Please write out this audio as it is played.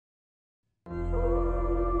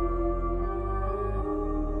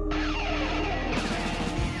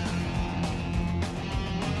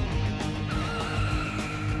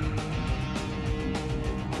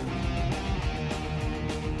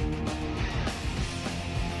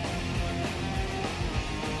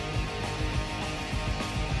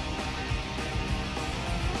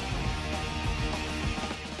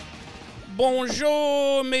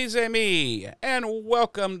Bonjour, mes amis, and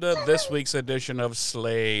welcome to this week's edition of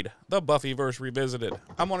Slade, the Buffyverse Revisited.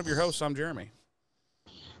 I'm one of your hosts. I'm Jeremy.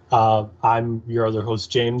 I'm your other host,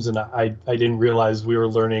 James, and I didn't realize we were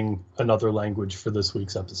learning another language for this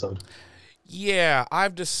week's episode. Yeah,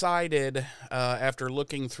 I've decided, after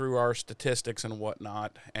looking through our statistics and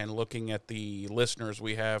whatnot, and looking at the listeners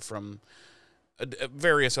we have from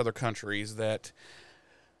various other countries, that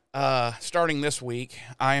starting this week,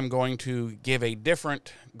 I am going to give a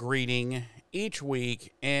different greeting each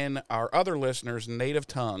week in our other listeners' native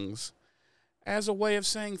tongues as a way of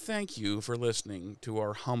saying thank you for listening to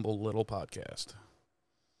our humble little podcast.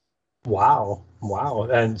 Wow.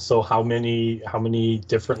 And so how many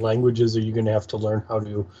different languages are you going to have to learn how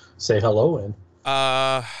to say hello in?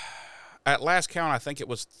 At last count, I think it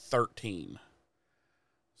was 13.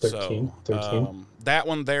 13? That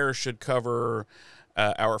one there should cover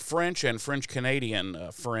our French and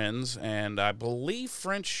French-Canadian friends, and I believe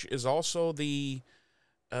French is also the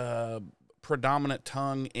predominant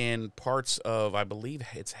tongue in parts of, I believe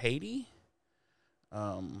it's Haiti.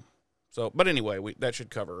 But anyway, that should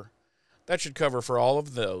cover for all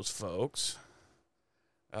of those folks.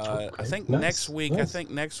 Okay, I think nice.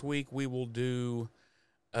 next week we will do.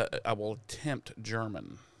 I will attempt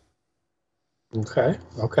German. Okay.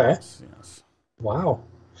 Yes. Wow.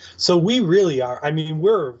 So we really are. I mean,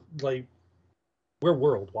 we're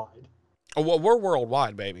worldwide. Oh well, we're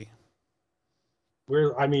worldwide, baby.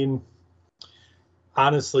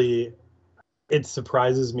 Honestly, it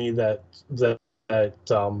surprises me that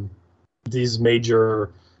these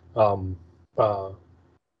major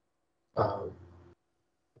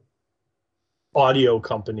audio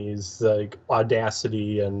companies like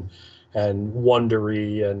Audacity and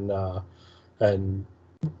Wondery and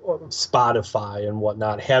Spotify and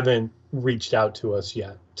whatnot haven't reached out to us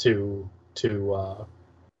yet to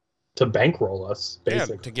bankroll us,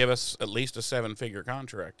 basically. Yeah, to give us at least a 7-figure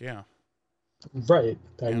contract. Yeah. Right.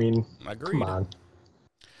 I mean, agreed. Come on.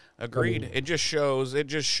 Agreed. It just shows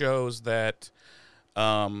that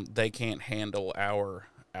they can't handle our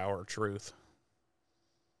truth.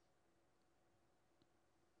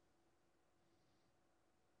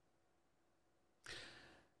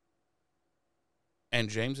 And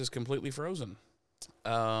James is completely frozen.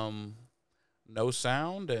 No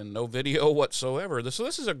sound and no video whatsoever. So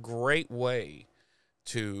this is a great way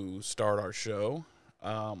to start our show.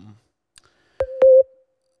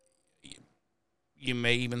 You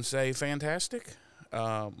may even say fantastic.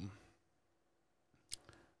 Oh,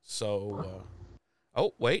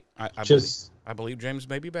 wait. I believe James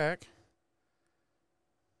may be back.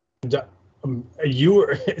 You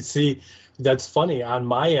were see, that's funny. On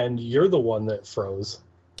my end, you're the one that froze.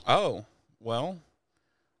 Oh, well,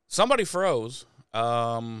 somebody froze.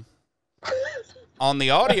 On the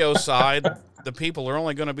audio side, the people are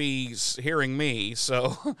only going to be hearing me.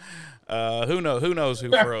 So, who knows who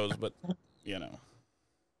froze? But you know.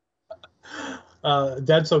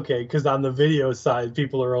 That's okay, because on the video side,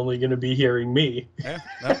 people are only going to be hearing me. Yeah,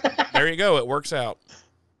 no, there you go. It works out.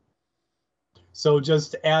 So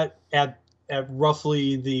just at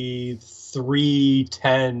roughly the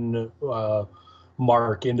 3:10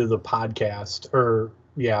 mark into the podcast,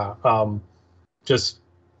 just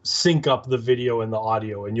sync up the video and the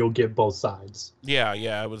audio, and you'll get both sides.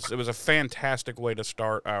 Yeah. It was a fantastic way to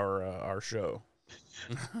start our show.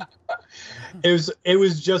 It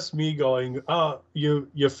was just me going,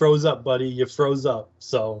 you froze up, buddy, you froze up.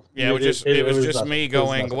 So yeah, it was just me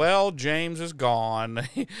going, well, James is gone.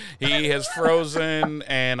 He has frozen,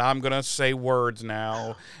 and I'm gonna say words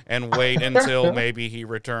now and wait until maybe he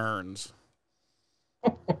returns.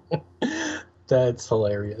 That's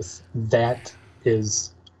hilarious. That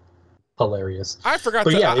is hilarious. I forgot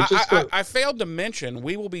I failed to mention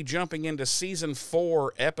we will be jumping into season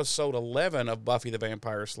 4, episode 11 of Buffy the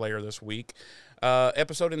Vampire Slayer this week.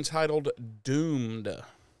 Episode entitled Doomed.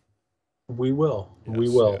 We will.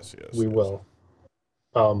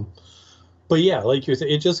 But yeah, like you said,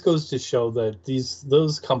 it just goes to show that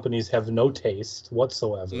those companies have no taste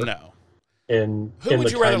whatsoever. No. Who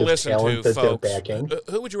would you rather listen to, folks? Backing.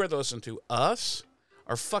 Who would you rather listen to, us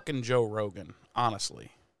or fucking Joe Rogan?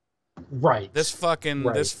 Honestly. Right. This fucking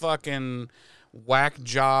whack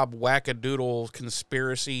job, wackadoodle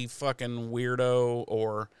conspiracy fucking weirdo,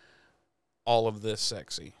 or all of this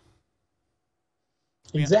sexy?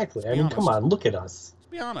 Exactly. I mean, come on, look at us. Let's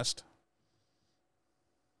be honest.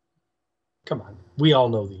 Come on. We all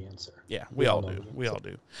know the answer. Yeah, we all do. We all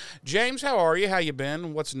do. James, how are you? How you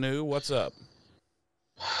been? What's new? What's up?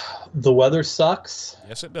 The weather sucks.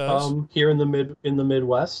 Yes, it does. Here in the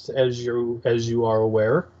Midwest, as you are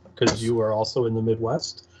aware, because you are also in the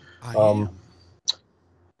Midwest. I am.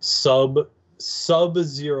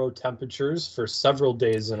 Sub-zero temperatures for several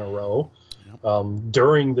days in a row. Yep.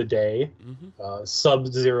 During the day, Mm-hmm.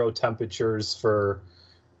 sub-zero temperatures for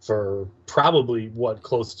probably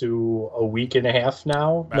close to a week and a half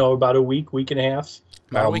now. About, No, about a week and a half.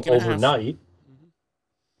 about a week and a half. Overnight.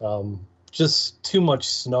 Mm-hmm. Just too much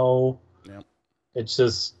snow. Yep. It's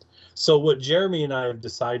just so. What Jeremy and I have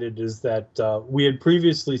decided is that we had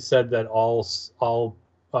previously said that all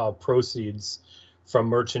proceeds from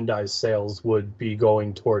merchandise sales would be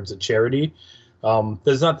going towards a charity.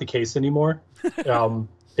 That's not the case anymore.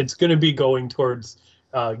 It's going to be going towards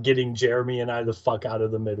getting Jeremy and I the fuck out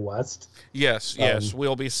of the Midwest. Yes.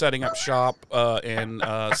 We'll be setting up shop in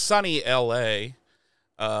sunny LA.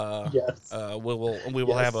 Yes. We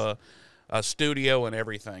will have a studio and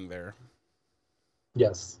everything there.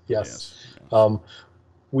 Yes.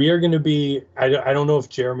 We are going to be, I don't know if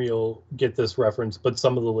Jeremy will get this reference, but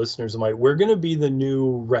some of the listeners might. We're going to be the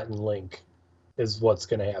new Rhett and Link is what's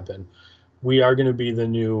going to happen. We are going to be the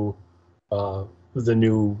new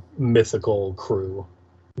mythical crew,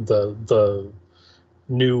 the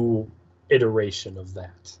new iteration of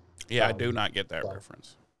that. Yeah, I do not get that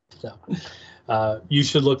reference. No. You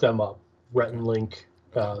should look them up. Rhett and Link,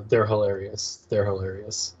 they're hilarious.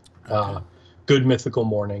 Okay. Good mythical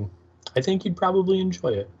morning. I think you'd probably enjoy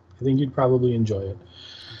it. Okay.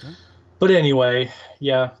 But anyway,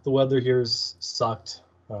 yeah, the weather here's sucked.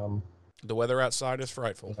 The weather outside is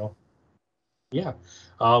frightful. Yeah.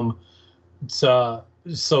 So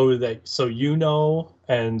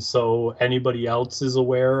and so anybody else is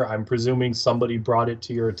aware. I'm presuming somebody brought it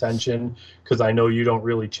to your attention because I know you don't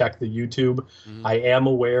really check the YouTube. Mm-hmm. I am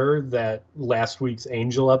aware that last week's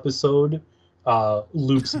Angel episode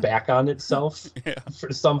loops back on itself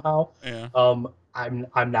for somehow. Yeah.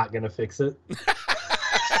 I'm not gonna fix it.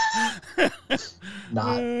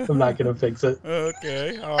 I'm not gonna fix it.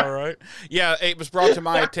 Okay, all right. Yeah, it was brought to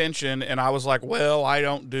my attention, and I was like, "Well, I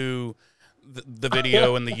don't do the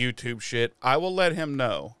video and the YouTube shit. I will let him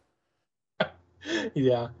know."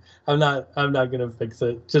 Yeah, I'm not gonna fix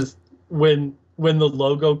it. Just when the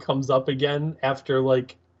logo comes up again after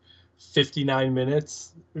like 59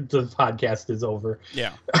 minutes, the podcast is over.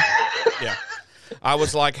 Yeah. I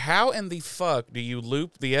was like, how in the fuck do you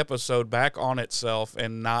loop the episode back on itself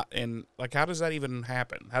and not how does that even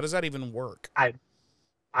happen? How does that even work? I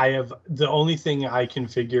have, the only thing I can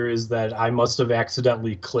figure is that I must have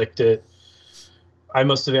accidentally clicked it.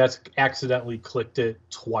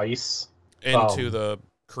 Twice into the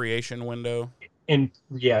creation window. Into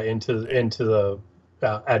the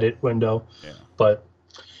edit window. Yeah. But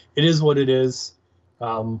it is what it is.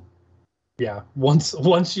 Yeah.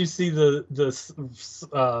 Once you see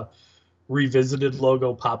the revisited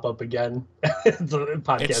logo pop up again, the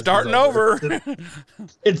podcast it's starting over.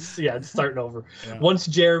 It's starting over. Yeah. Once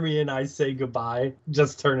Jeremy and I say goodbye,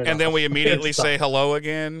 just turn it off. And then we immediately say hello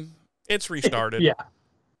again. It's restarted. Yeah.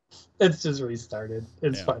 It's just restarted.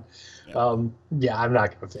 It's fine. Yeah. I'm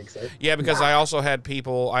not gonna fix it. Yeah, because I also had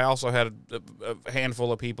a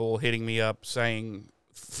handful of people hitting me up saying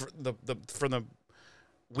for the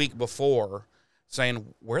week before,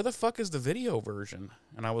 saying, "Where the fuck is the video version?"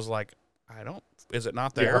 And I was like, is it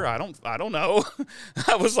not there? Yeah. I don't know.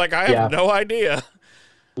 I was like, I have no idea.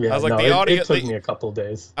 Yeah, I was like, the audio. It took me a couple of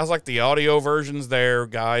days. I was like, the audio version's there,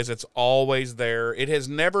 guys. It's always there. It has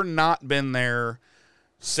never not been there.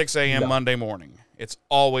 6 a.m. Monday morning. It's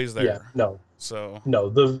always there. Yeah, no. So no,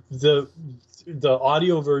 the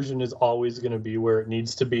audio version is always going to be where it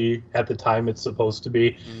needs to be at the time it's supposed to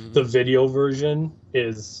be. Mm-hmm. The video version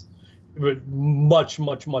is much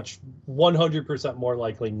 100% more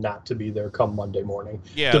likely not to be there come Monday morning.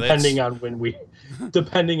 Yeah, depending on when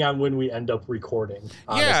we end up recording.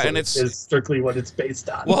 Honestly, yeah, and it's strictly what it's based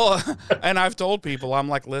on. Well, and I've told people, I'm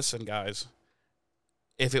like, listen, guys.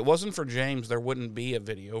 If it wasn't for James, there wouldn't be a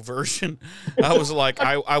video version. I was like,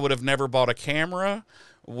 I would have never bought a camera.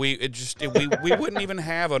 We wouldn't even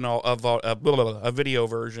have a video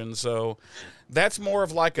version. So that's more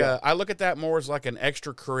of like I look at that more as like an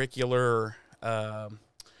extracurricular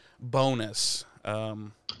bonus.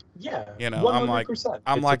 Yeah, you know, 100%.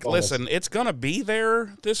 I'm like, listen, it's gonna be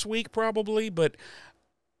there this week probably, but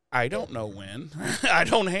I don't know when. I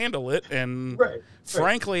don't handle it, and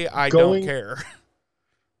frankly, I don't care.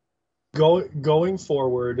 Going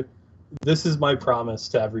forward, this is my promise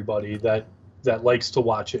to everybody that likes to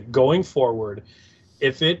watch it. Going forward,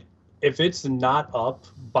 if it's not up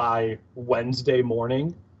by Wednesday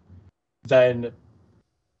morning, then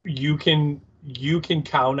you can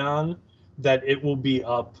count on that it will be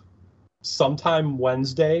up sometime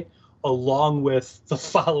Wednesday along with the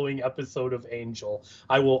following episode of Angel.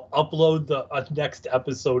 I will upload the next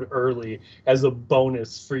episode early as a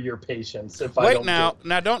bonus for your patience. If I don't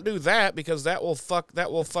now don't do that, because that will fuck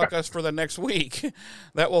us for the next week.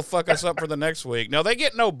 That will fuck us up for the next week. No, they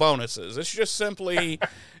get no bonuses. It's just simply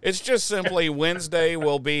Wednesday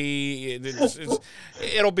will be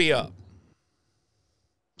it'll be up.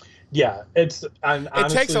 Yeah, it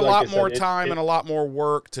takes a lot more time and a lot more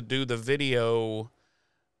work to do the video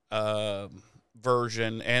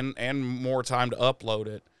version and more time to upload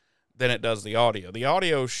it than it does the audio. The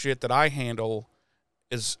audio shit that I handle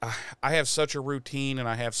is I have such a routine, and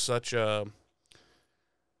I have such a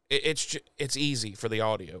it's easy for the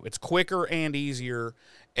audio. It's quicker and easier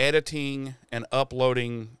editing and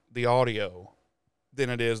uploading the audio than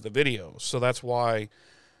it is the video. So that's why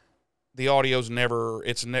the audio's never,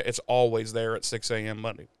 it's always there at 6 a.m.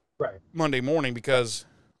 Monday morning, because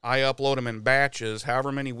I upload them in batches.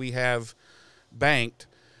 However many we have banked,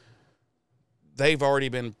 they've already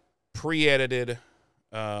been pre-edited.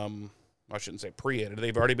 I shouldn't say pre-edited.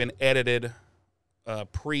 They've already been edited,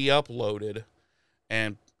 pre-uploaded,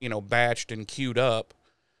 and batched and queued up,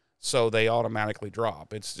 so they automatically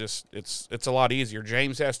drop. It's just it's a lot easier.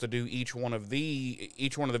 James has to do each one of the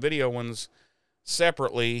video ones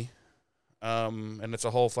separately. And it's a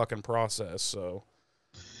whole fucking process. So,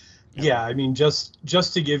 yeah, I mean, just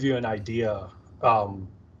to give you an idea,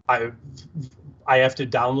 I have to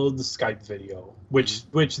download the Skype video, which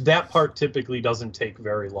that part typically doesn't take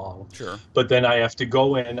very long. Sure. But then I have to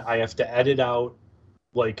go in, I have to edit out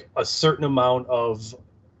like a certain amount of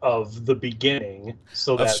the beginning,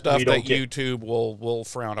 so that stuff we don't that YouTube will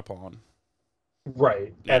frown upon.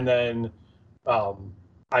 Right, yeah. And then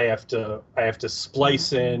I have to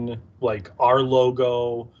splice in like our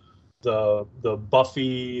logo, the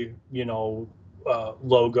Buffy,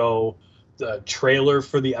 logo, the trailer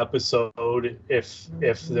for the episode, if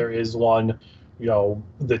there is one,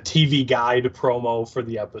 the TV guide promo for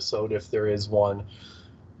the episode, if there is one.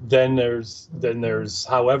 Then there's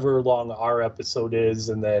however long our episode is,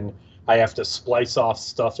 and then I have to splice off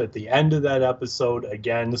stuff at the end of that episode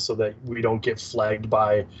again, so that we don't get flagged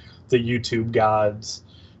by the YouTube gods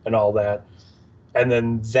and all that. And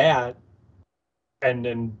then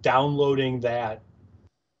downloading that,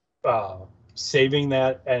 saving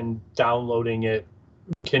that and downloading it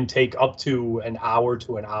can take up to an hour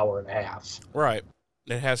to an hour and a half. Right.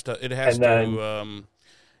 You have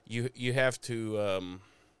to,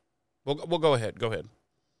 well, go ahead.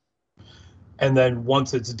 And then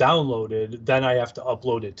once it's downloaded, then I have to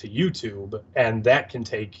upload it to YouTube, and that can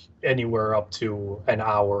take anywhere up to an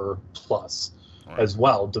hour plus. Right. As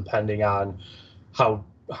well, depending on how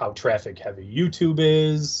traffic heavy YouTube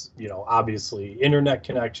is, obviously internet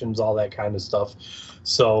connections, all that kind of stuff.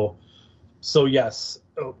 So yes,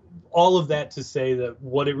 all of that to say that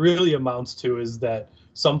what it really amounts to is that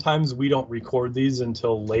sometimes we don't record these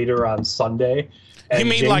until later on Sunday. You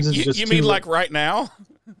mean like right now?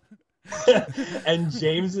 And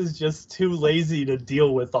James is just too lazy to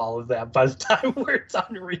deal with all of that by the time we're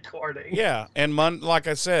done recording. Yeah, and like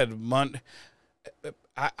I said,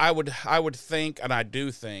 I would think, and I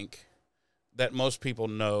do think, that most people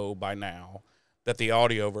know by now that the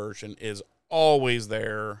audio version is always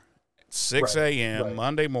there at 6 a.m. Right.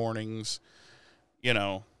 Monday mornings,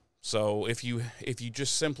 So if you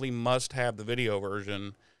just simply must have the video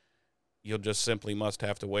version, you'll just simply must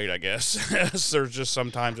have to wait, I guess. There's just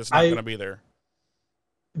sometimes it's not going to be there.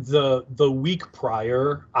 The week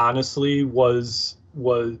prior, honestly, was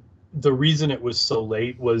the reason it was so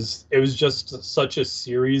late was it was just such a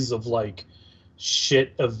series of like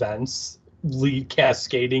shit events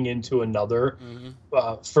cascading into another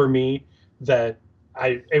for me, that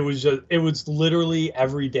it was literally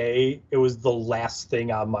every day it was the last thing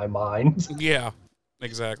on my mind. Yeah,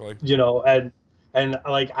 exactly. And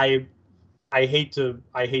like I hate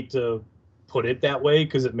to put it that way,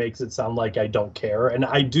 because it makes it sound like I don't care, and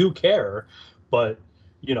I do care, but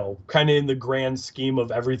kind of in the grand scheme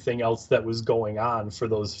of everything else that was going on for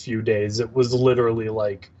those few days, it was literally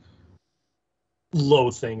like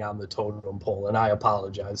low thing on the totem pole, and I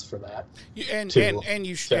apologize for that. And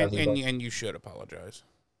you should apologize.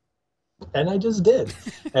 And I just did.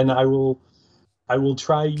 And I will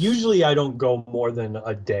try. Usually I don't go more than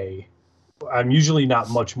a day. I'm usually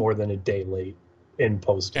not much more than a day late in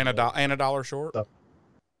posting. And a dollar short?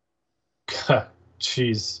 So,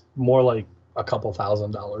 geez, more like a couple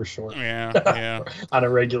 $1,000 short. Yeah. On a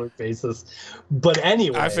regular basis. But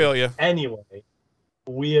anyway, I feel you. Anyway,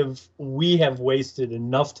 we have wasted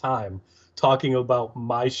enough time talking about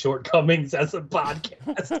my shortcomings as a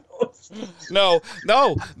podcast host. No,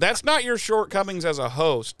 that's not your shortcomings as a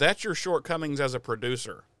host. That's your shortcomings as a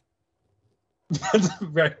producer. That's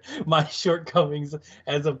right. My shortcomings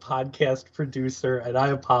as a podcast producer, and I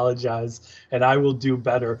apologize, and I will do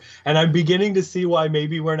better. And I'm beginning to see why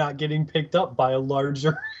maybe we're not getting picked up by a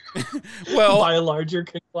larger, by a larger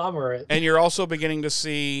conglomerate. And you're also beginning to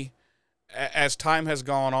see, as time has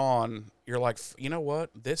gone on, you're like, you know what?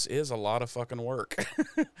 This is a lot of fucking work.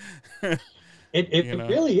 It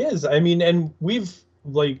really is. I mean, and we've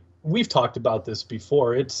talked about this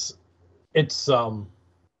before. It's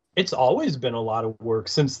always been a lot of work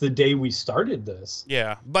since the day we started this.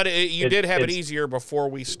 Yeah, but you did have it easier before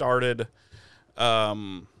we started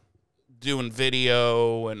doing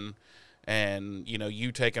video and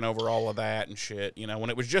you taking over all of that and shit. When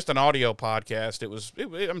it was just an audio podcast,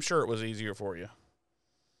 I'm sure it was easier for you.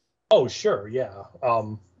 Oh, sure, yeah.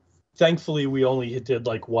 Thankfully, we only did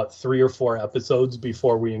 3 or 4 episodes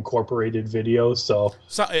before we incorporated video. So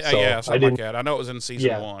something like that. I know it was in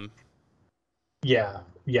season 1. Yeah,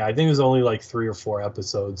 I think it was only 3 or 4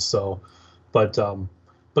 episodes. So, but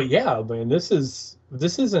yeah, I mean, this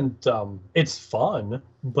isn't. It's fun,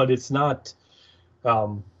 but it's not.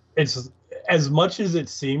 It's as much as it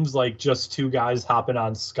seems like just 2 guys hopping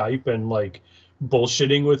on Skype and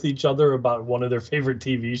bullshitting with each other about one of their favorite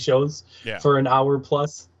TV shows for an hour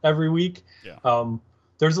plus every week. Yeah.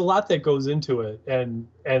 There's a lot that goes into it, and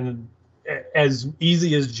as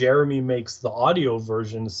easy as Jeremy makes the audio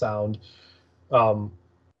version sound,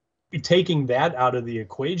 taking that out of the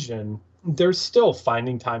equation, there's still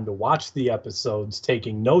finding time to watch the episodes,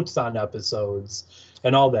 taking notes on episodes,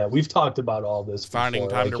 and all that. We've talked about all this before. Finding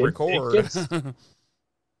time to record.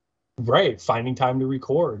 Right, finding time to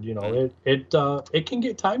record. It can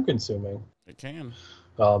get time consuming. It can.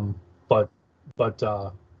 But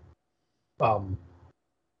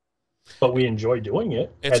we enjoy doing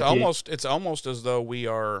it. It's almost as though we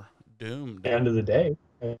are doomed. At the end of the day.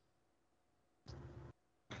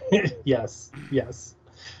 Yes.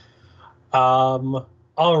 All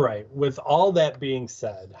right. With all that being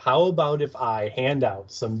said, how about if I hand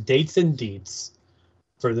out some dates and deets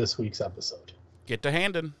for this week's episode? Get to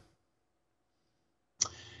handing.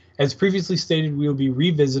 As previously stated, we will be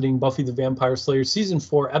revisiting Buffy the Vampire Slayer Season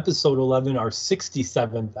 4, Episode 11, our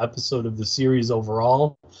 67th episode of the series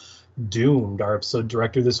overall, Doomed. Our episode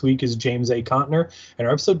director this week is James A. Contner, and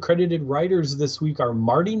our episode credited writers this week are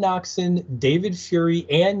Marty Noxon, David Fury,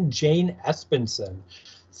 and Jane Espenson.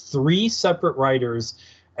 3 separate writers,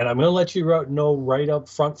 and I'm going to let you know right up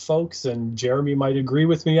front, folks, and Jeremy might agree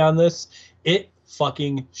with me on this, it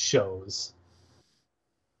fucking shows.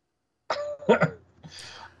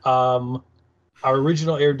 Our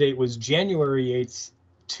original air date was January 8th,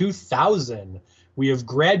 2000. We have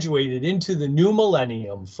graduated into the new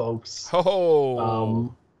millennium, folks.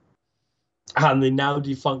 Oh. On the now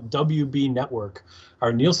defunct WB network.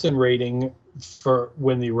 Our Nielsen rating for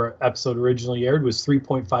when the episode originally aired was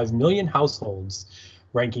 3.5 million households,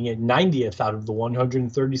 ranking it 90th out of the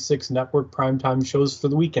 136 network primetime shows for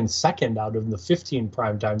the week and second out of the 15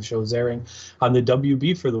 primetime shows airing on the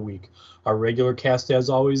WB for the week. Our regular cast,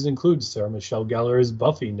 as always, includes Sarah Michelle Gellar as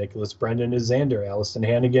Buffy, Nicholas Brendan as Xander, Allison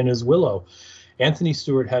Hannigan as Willow, Anthony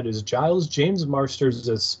Stewart Head as Giles, James Marsters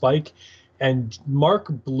as Spike, and Mark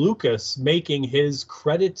Blucas making his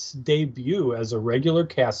credits debut as a regular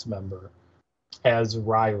cast member as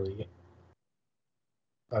Riley.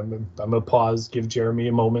 I'm gonna pause, give Jeremy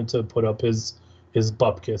a moment to put up his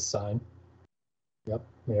Bupkis sign. Yep,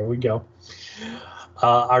 there we go.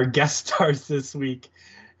 Our guest stars this week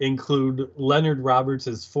include Leonard Roberts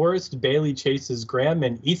as Forrest, Bailey Chase as Graham,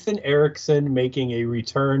 and Ethan Erickson making a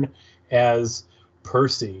return as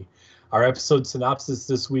Percy. Our episode synopsis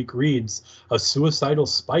this week reads, a suicidal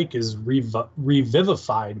Spike is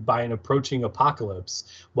revivified by an approaching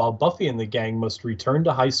apocalypse, while Buffy and the gang must return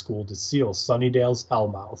to high school to seal Sunnydale's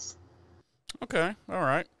hellmouth. Okay, all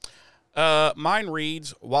right. Mine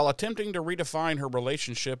reads, while attempting to redefine her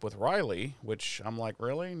relationship with Riley, which I'm like,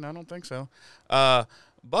 really? No, I don't think so.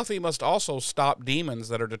 Buffy must also stop demons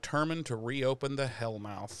that are determined to reopen the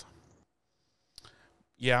hellmouth.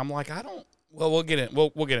 Yeah, I'm like, we'll get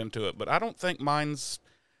into it, but I don't think mine's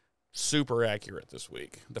super accurate this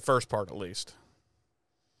week. The first part, at least.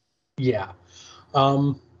 Yeah.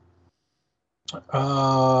 So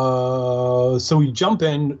we jump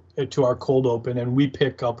in to our cold open and we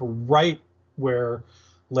pick up right where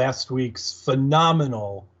last week's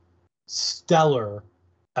phenomenal, stellar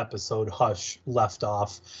episode Hush left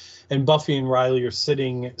off. And Buffy and Riley are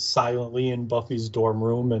sitting silently in Buffy's dorm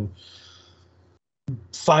room, and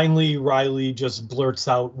Finally, Riley just blurts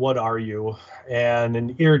out, "What are you?" And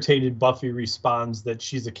an irritated Buffy responds that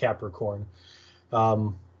she's a Capricorn.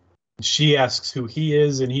 Um, she asks who he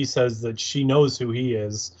is, and he says that she knows who he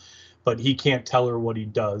is, but he can't tell her what he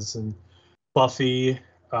does. And Buffy,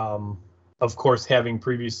 um, of course, having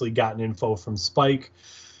previously gotten info from Spike,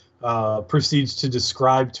 proceeds to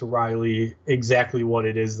describe to Riley exactly what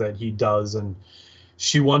it is that he does. And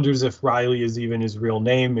she wonders if Riley is even his real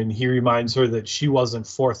name, and he reminds her that she wasn't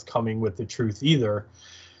forthcoming with the truth either.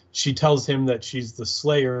 She tells him that she's the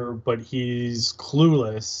Slayer, but he's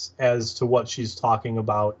clueless as to what she's talking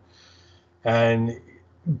about.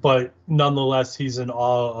 But nonetheless, he's in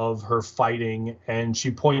awe of her fighting, and she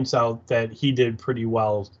points out that he did pretty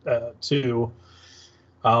well too.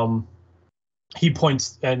 Um, he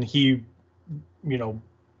you know,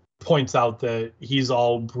 points out that he's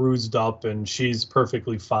all bruised up and she's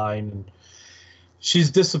perfectly fine. And she's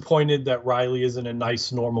disappointed that Riley isn't a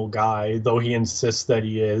nice, normal guy, though he insists that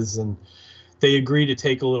he is. And they agree to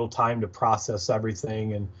take a little time to process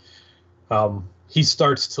everything. And he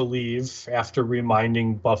starts to leave after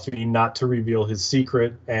reminding Buffy not to reveal his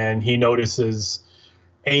secret. And he notices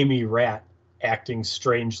Amy Rat acting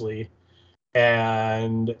strangely.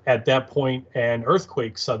 And at that point, an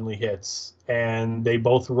earthquake suddenly hits, and they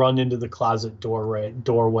both run into the closet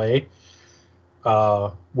doorway,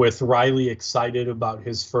 with Riley excited about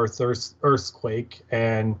his first earthquake,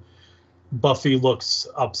 and Buffy looks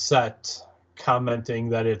upset, commenting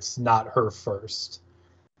that it's not her first.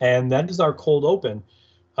 And that is our cold open.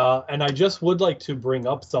 And I just would like to bring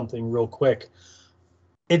up something real quick.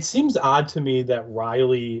 It seems odd to me that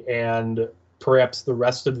Riley and perhaps the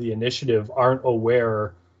rest of the initiative aren't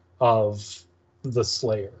aware of the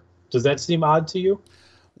Slayer. Does that seem odd to you?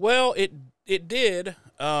 Well, it did,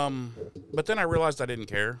 but then I realized I didn't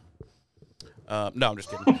care. No, I'm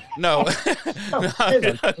just kidding. No,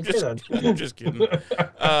 I'm just kidding.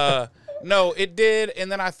 No, it did,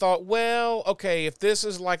 and then I thought, well, okay, if this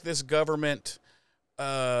is like this government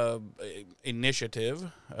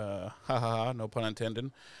initiative, no pun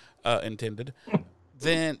intended,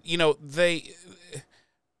 then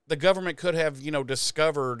the government could have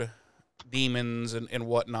discovered demons and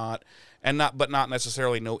whatnot, but not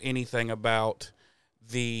necessarily know anything about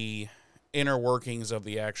the inner workings of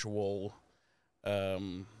the actual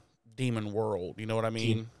demon world. You know what I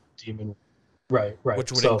mean? Demon, right.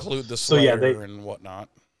 Which would include the Slayer and whatnot.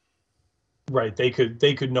 Right, they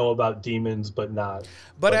could know about demons, but not.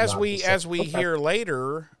 But as we hear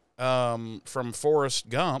later from Forrest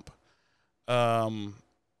Gump, the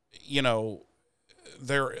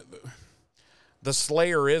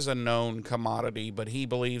Slayer is a known commodity, but he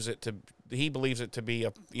believes it to be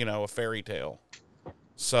a fairy tale.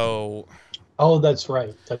 So, that's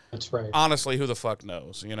right. That's right. Honestly, who the fuck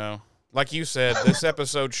knows? Like you said, this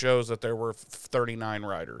episode shows that there were 39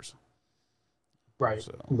 riders. Right.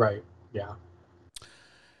 So. Right. Yeah.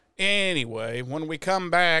 Anyway, when we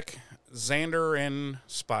come back, Xander and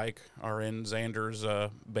Spike are in Xander's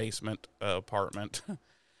basement apartment,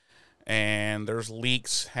 and there's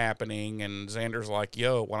leaks happening, and Xander's like,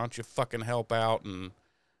 yo, why don't you fucking help out and,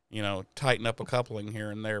 tighten up a coupling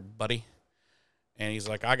here and there, buddy? And he's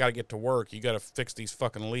like, I got to get to work. You got to fix these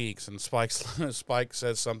fucking leaks. And Spike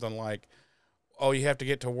says something like, oh, you have to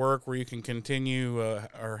get to work where you can continue,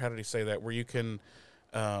 or how did he say that? Where you can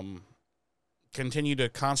continue to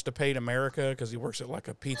constipate America, because he works at like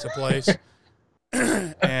a pizza place.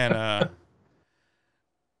 And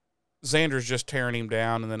Xander's just tearing him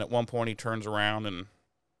down. And then at one point he turns around and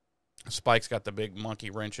Spike's got the big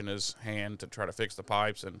monkey wrench in his hand to try to fix the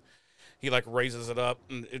pipes. And he like raises it up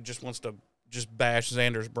and it just wants to just bash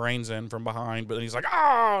Xander's brains in from behind. But then he's like,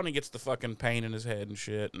 oh, and he gets the fucking pain in his head and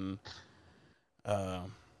shit. And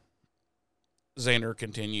Xander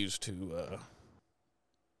continues to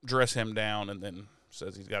dress him down and then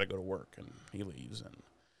says he's got to go to work, and he leaves.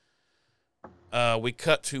 And we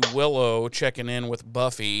cut to Willow checking in with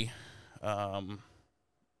Buffy, and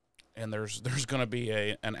there's going to be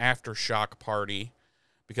an aftershock party,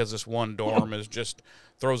 because this one dorm is just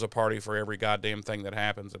throws a party for every goddamn thing that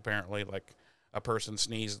happens, apparently, like a person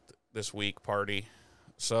sneezed this week party.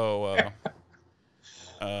 So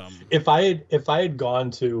if I had gone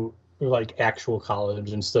to like actual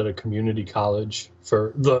college instead of community college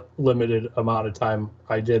for the limited amount of time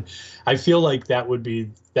I did, I feel like that would be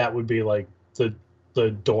like the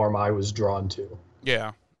dorm I was drawn to.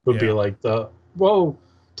 Yeah. Would be like whoa,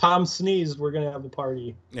 Tom sneezed, we're gonna have a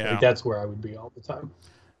party. Yeah. Like, that's where I would be all the time.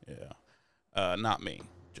 Yeah. Not me.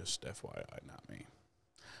 Just FYI, not me.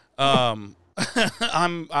 I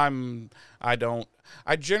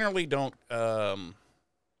generally don't I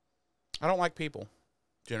don't like people.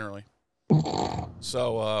 generally.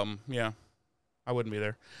 So, yeah, I wouldn't be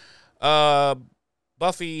there.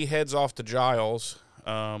 Buffy heads off to Giles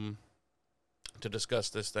to discuss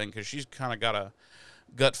this thing because she's kind of got a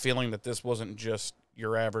gut feeling that this wasn't just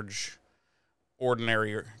your average,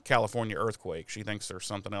 ordinary California earthquake. She thinks there's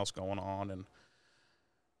something else going on, and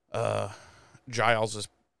Giles is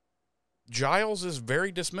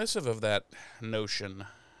very dismissive of that notion,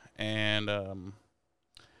 and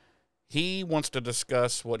he wants to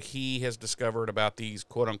discuss what he has discovered about these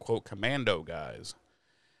quote-unquote commando guys.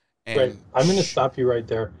 And right. I'm going to stop you right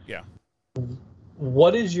there. Yeah.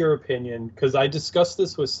 What is your opinion? Because I discussed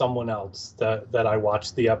this with someone else that I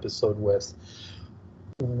watched the episode with.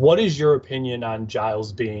 What is your opinion on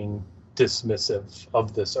Giles being dismissive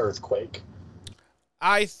of this earthquake?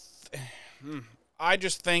 I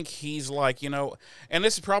just think he's like, and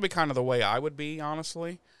this is probably kind of the way I would be,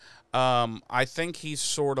 honestly. I think he's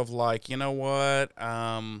sort of like, you know what?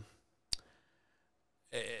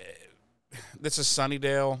 This is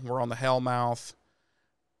Sunnydale. We're on the Hellmouth.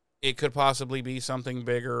 It could possibly be something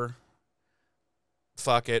bigger.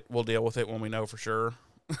 Fuck it. We'll deal with it when we know for sure.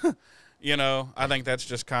 I think that's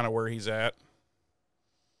just kind of where he's at.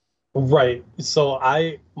 Right. So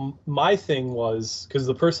my thing was, because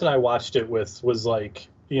the person I watched it with was like,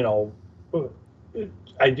 they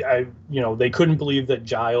couldn't believe that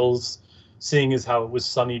Giles, seeing as how it was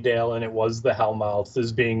Sunnydale and it was the Hellmouth,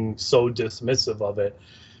 is being so dismissive of it.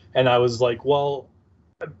 And I was like, well,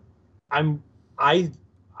 I'm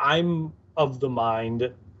of the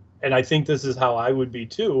mind, and I think this is how I would be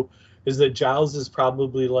too, is that Giles is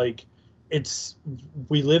probably like,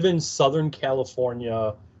 we live in Southern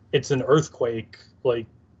California. It's an earthquake. Like,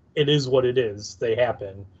 it is what it is. They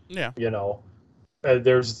happen. Yeah.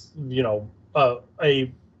 There's,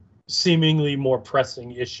 a seemingly more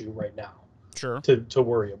pressing issue right now. Sure. To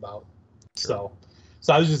worry about. Sure.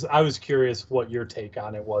 So I was curious what your take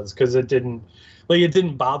on it was, because it didn't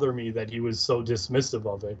bother me that he was so dismissive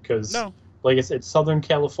of it, because like I said, Southern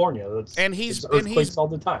California. It's earthquakes all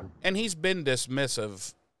the time. And he's been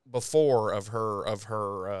dismissive before of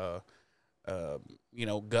her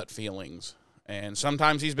gut feelings. And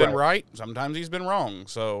sometimes he's been right, sometimes he's been wrong.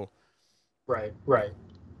 So Right.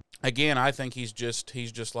 Again, I think he's just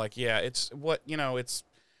like, yeah, it's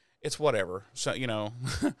whatever. So,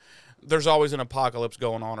 there's always an apocalypse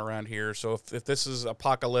going on around here. So if this is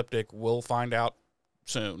apocalyptic, we'll find out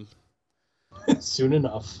soon. Soon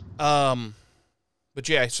enough. But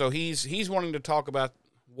yeah, so he's wanting to talk about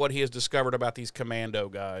what he has discovered about these commando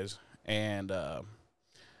guys, and of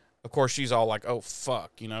course she's all like, "Oh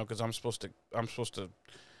fuck," because I'm supposed to,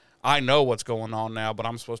 I know what's going on now, but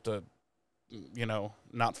I'm supposed to,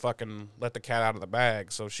 not fucking let the cat out of the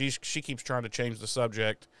bag. So she keeps trying to change the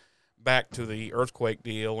subject back to the earthquake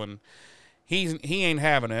deal, and he ain't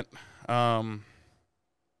having it. And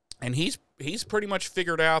he's pretty much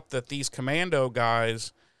figured out that these commando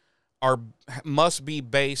guys must be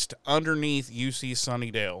based underneath UC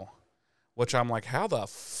Sunnydale, which I'm like, how the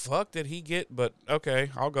fuck did he get? But okay,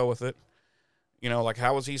 I'll go with it. Like,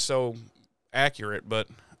 how was he so accurate? But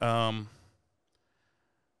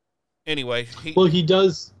anyway, he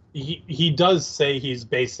does say he's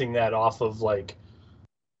basing that off of like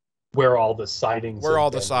where all the sightings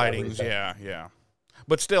yeah.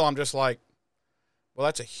 But still, I'm just like, well,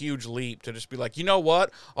 that's a huge leap to just be like, you know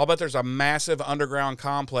what? I'll bet there's a massive underground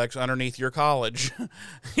complex underneath your college.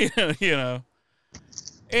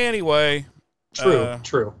 Anyway.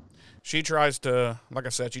 True. She tries to, like I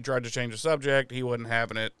said, tried to change the subject. He wasn't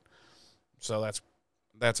having it. So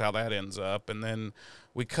that's how that ends up. And then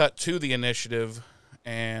we cut to the initiative,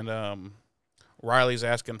 and Riley's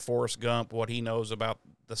asking Forrest Gump what he knows about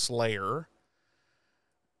the Slayer.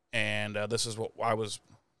 And this is what I was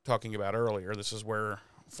talking about earlier. This is where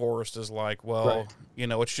Forrest is like, well,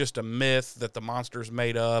 it's just a myth that the monster's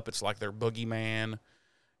made up. It's like their boogeyman,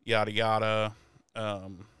 yada, yada.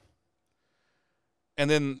 And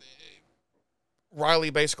then Riley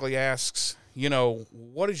basically asks,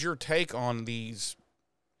 what is your take on these?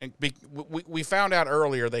 And we found out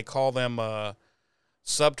earlier they call them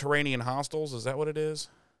subterranean hostels. Is that what it is?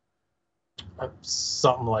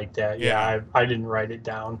 Something like that. Yeah, I didn't write it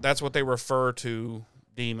down. That's what they refer to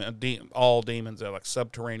all demons, like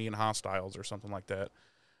subterranean hostiles or something like that.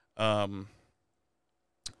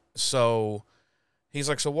 So he's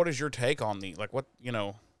like, so what is your take on these? Like, what,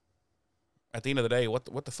 at the end of the day,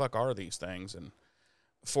 what the fuck are these things? And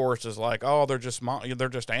Forrest is like, oh, they're just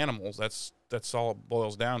animals. That's all it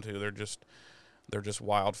boils down to. They're just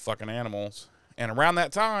wild fucking animals. And around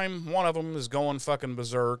that time, one of them is going fucking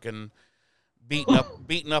berserk and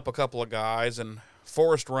beating up a couple of guys, and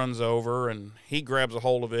Forrest runs over, and he grabs a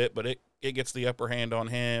hold of it, but it gets the upper hand on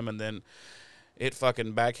him, and then it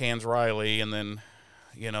fucking backhands Riley, and then,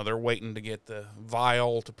 they're waiting to get the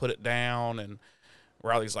vial to put it down, and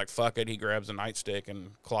Riley's like, fuck it. He grabs a nightstick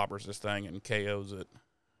and clobbers this thing and KOs it.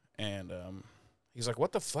 And he's like,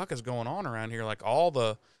 what the fuck is going on around here? Like, all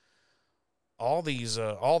the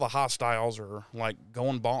hostiles are, like,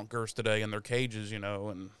 going bonkers today in their cages,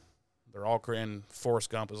 and they're all crying. Forrest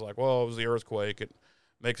Gump is like, well, it was the earthquake. It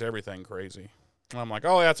makes everything crazy. And I'm like,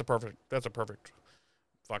 oh, that's a perfect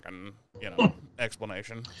fucking,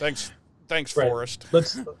 explanation. Thanks, right. Forrest.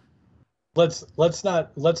 Let's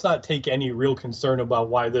not take any real concern about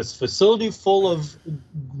why this facility full of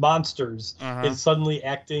monsters is suddenly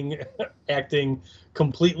acting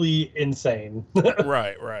completely insane.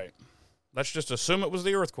 Right. Let's just assume it was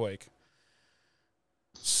the earthquake.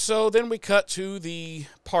 So then we cut to the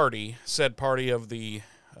said party of the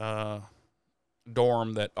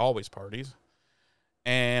dorm that always parties.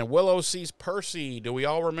 And Willow sees Percy. Do we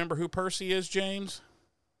all remember who Percy is, James?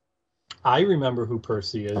 I remember who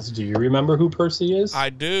Percy is. Do you remember who Percy is? I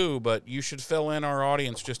do, but you should fill in our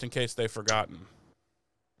audience just in case they've forgotten.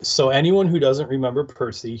 So anyone who doesn't remember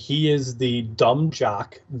Percy, he is the dumb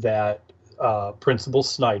jock that Principal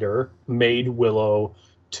Snyder made Willow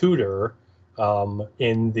tutor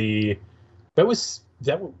that was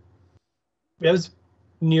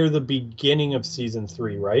near the beginning of season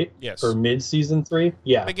 3, right? Yes. Or mid season 3?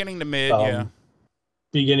 Yeah. Beginning to mid, yeah.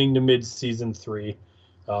 Beginning to mid season 3.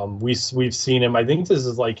 We've seen him. I think this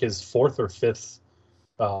is like his 4th or 5th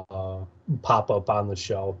pop up on the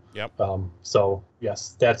show. Yep. So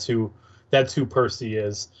yes, that's who Percy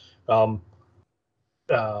is. In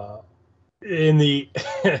the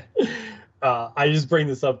I just bring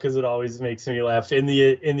this up because it always makes me laugh. In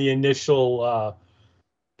the initial,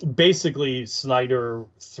 basically Snyder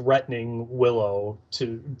threatening Willow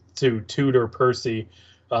to tutor Percy,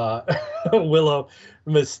 Willow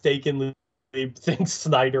mistakenly thinks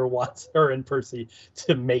Snyder wants her and Percy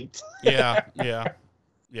to mate. Yeah.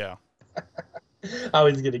 I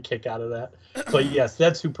always get a kick out of that. But yes,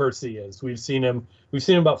 that's who Percy is. We've seen him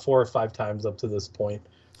about 4 or 5 times up to this point.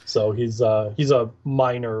 So he's a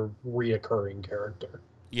minor reoccurring character.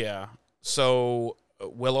 Yeah. So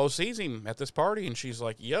Willow sees him at this party, and she's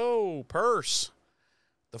like, "Yo, Perce,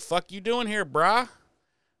 the fuck you doing here, brah?"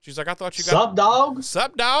 She's like, "I thought you got sup, dog?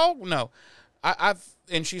 Sup, dog? No,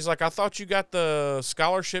 and she's like, "I thought you got the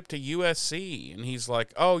scholarship to USC," and he's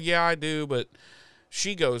like, "Oh yeah, I do, but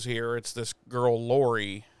she goes here. It's this girl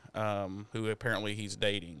Lori, who apparently he's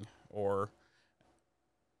dating, or."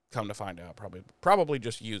 Come to find out, probably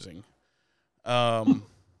just using. So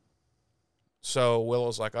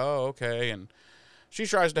Willow's like, oh, okay. And she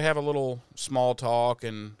tries to have a little small talk,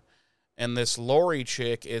 and this Lori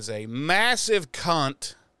chick is a massive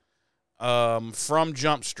cunt from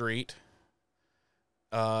Jump Street.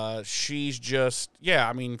 She's just,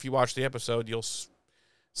 if you watch the episode, you'll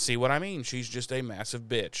see what I mean. She's just a massive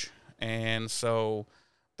bitch. And so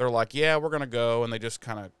they're like, yeah, we're going to go. And they just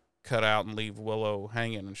kind of cut out and leave Willow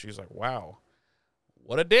hanging, and she's like, wow,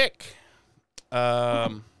 what a dick.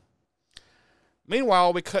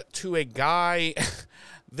 Meanwhile, we cut to a guy.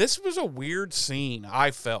 This was a weird scene.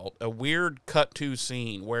 I felt a weird cut to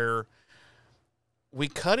scene where we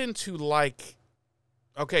cut into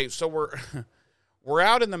okay, so we're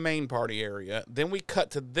out in the main party area. Then we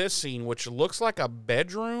cut to this scene, which looks like a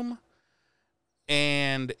bedroom,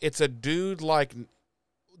 and it's a dude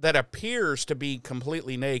that appears to be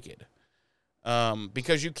completely naked,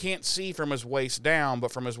 because you can't see from his waist down,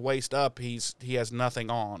 but from his waist up, he has nothing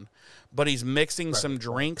on, but he's mixing some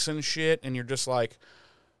drinks and shit, and you're just like,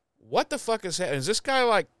 what the fuck is that? Is this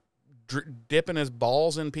guy dipping his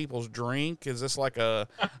balls in people's drink? Is this like a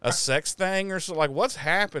sex thing or so? Like, what's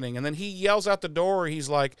happening? And then he yells out the door. He's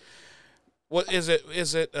like, what is it?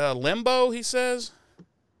 Is it limbo? He says.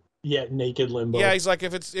 Yeah, naked limbo. Yeah, he's like,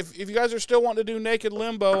 if you guys are still wanting to do naked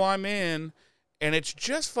limbo, I'm in. And it's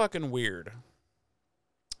just fucking weird.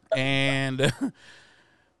 And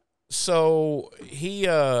so he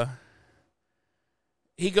goes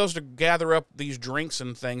to gather up these drinks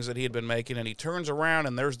and things that he had been making, and he turns around,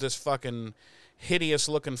 and there's this fucking hideous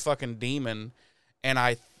looking fucking demon. And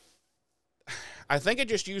I think it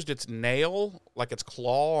just used its nail, like its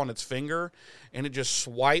claw on its finger, and it just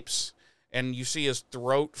swipes. And you see his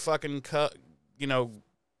throat fucking cut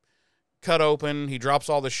open. He drops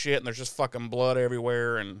all the shit, and there's just fucking blood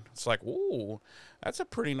everywhere. And it's like, ooh, that's a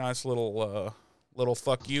pretty nice little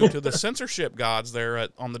fuck you to the censorship gods there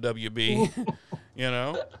on the WB,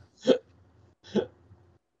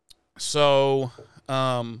 So,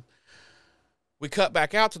 we cut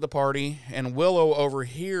back out to the party, and Willow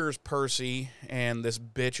overhears Percy and this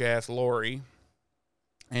bitch-ass Lori,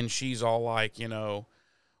 and she's all like,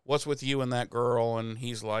 what's with you and that girl? And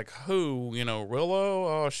he's like, who? Willow?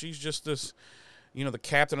 Oh, she's just this, the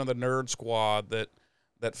captain of the nerd squad that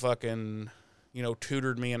fucking,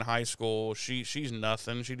 tutored me in high school. She's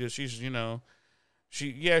nothing. She's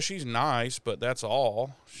nice, but that's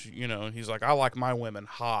all. He's like, I like my women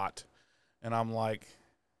hot. And I'm like,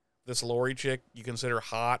 this Lori chick you consider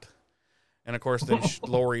hot? And of course then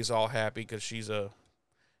Lori's all happy because she's a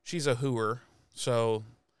hooer. So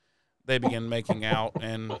they begin making out,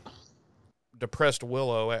 and depressed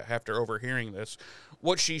Willow, after overhearing this,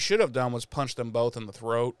 what she should have done was punch them both in the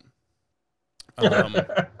throat.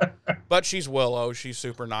 But she's Willow. She's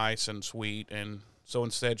super nice and sweet, and so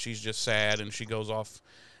instead she's just sad, and she goes off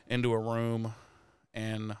into a room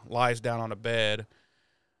and lies down on a bed.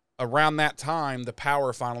 Around that time, the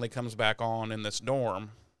power finally comes back on in this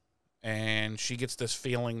dorm, and she gets this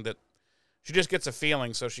feeling that she just gets a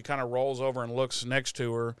feeling, so she kind of rolls over and looks next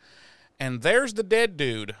to her, and there's the dead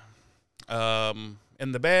dude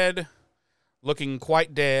in the bed, looking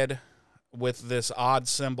quite dead, with this odd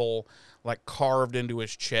symbol like carved into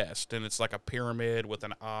his chest, and it's like a pyramid with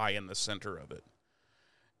an eye in the center of it.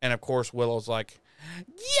 And of course Willow's like,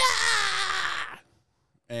 yeah!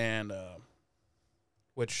 And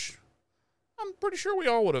which I'm pretty sure we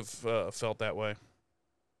all would have felt that way.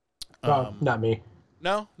 Not me.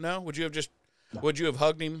 No. Would you have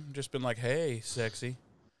hugged him, just been like, hey, sexy?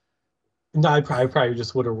 No, I probably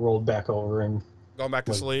just would have rolled back over and gone back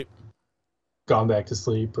to sleep. Gone back to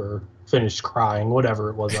sleep or finished crying, whatever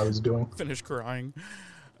it was I was doing. Finished crying.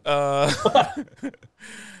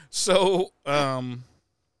 So, let's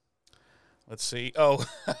see. Oh,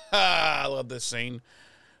 I love this scene.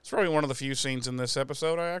 It's probably one of the few scenes in this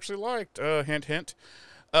episode I actually liked. Hint, hint.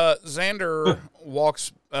 Xander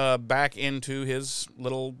walks back into his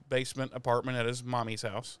little basement apartment at his mommy's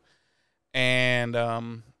house.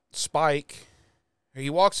 And Spike, he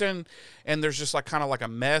walks in, and there's just like kind of like a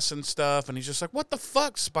mess and stuff. And he's just like, what the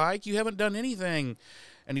fuck, Spike? You haven't done anything.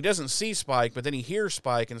 And he doesn't see Spike, but then he hears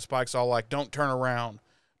Spike, and Spike's all like, don't turn around.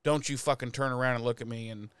 Don't you fucking turn around and look at me.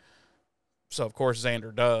 And so, of course,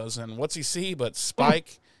 Xander does. And what's he see but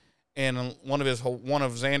Spike in one of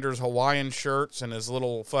Xander's Hawaiian shirts and his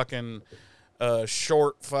little fucking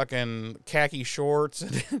short fucking khaki shorts.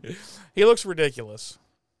 He looks ridiculous.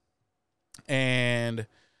 And,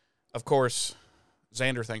 of course,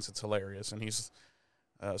 Xander thinks it's hilarious. And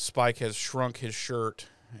Spike has shrunk his shirt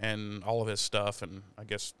and all of his stuff and I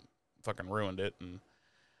guess fucking ruined it. And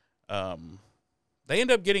they end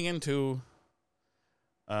up getting into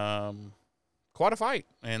quite a fight.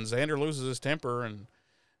 And Xander loses his temper and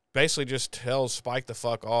basically just tells Spike to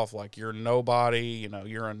fuck off. Like, you're nobody,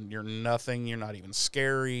 you're nothing, you're not even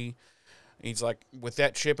scary. He's like, with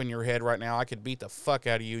that chip in your head right now, I could beat the fuck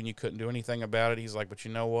out of you and you couldn't do anything about it. He's like, but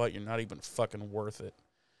you know what? You're not even fucking worth it.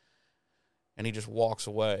 And he just walks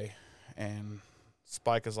away. And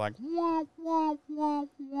Spike is like, wah, wah, wah,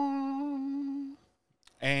 wah.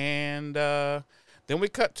 And then we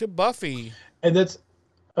cut to Buffy. And that's,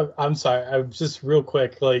 I'm sorry, I'm just real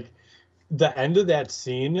quick, like, the end of that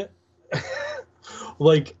scene,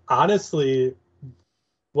 like, honestly,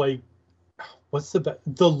 like, what's the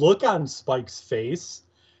look on Spike's face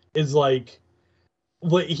is like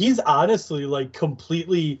he's honestly like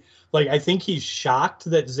completely, like, I think he's shocked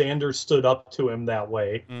that Xander stood up to him that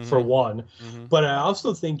way, for one, but I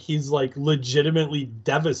also think he's like legitimately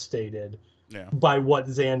devastated by what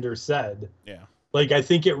Xander said. Like, I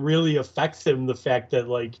think it really affects him, the fact that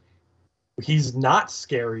like he's not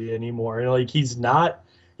scary anymore, and like he's not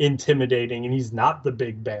intimidating, and he's not the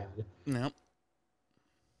big bad. Yep.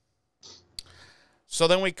 So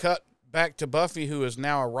then we cut back to Buffy, who is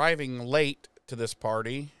now arriving late to this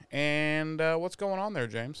party. And what's going on there,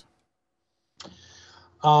 James?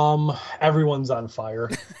 Everyone's on fire.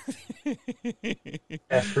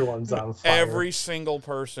 Everyone's on fire. Every single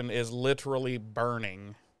person is literally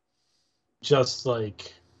burning. Just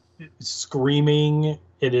like screaming.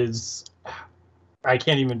 It is, I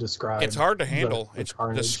can't even describe. It's hard to handle. It's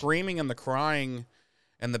carnage. The screaming and the crying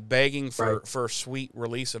and the begging for sweet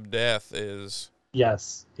release of death is...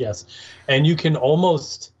 Yes. And you could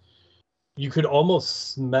almost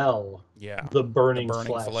smell the burning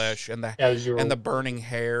flesh and the burning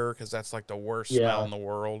hair, because that's like the worst smell in the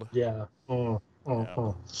world.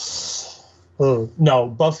 No,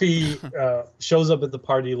 Buffy shows up at the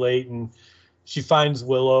party late, and she finds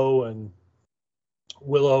Willow, and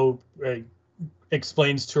Willow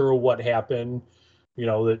explains to her what happened.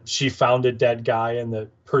 that she found a dead guy and that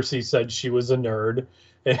Percy said she was a nerd.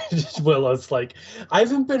 And Willow's like, I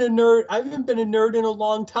haven't been a nerd in a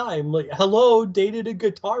long time. Like, hello, dated a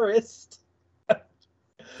guitarist.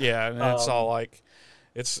 Yeah, and it's all like,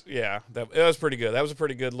 it was pretty good. That was a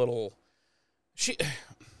pretty good little.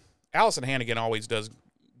 Allison Hannigan always does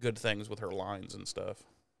good things with her lines and stuff.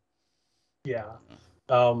 Yeah.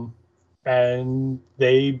 And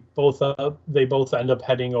they both end up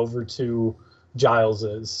heading over to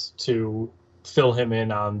Giles's to fill him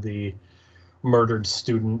in on the murdered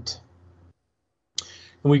student.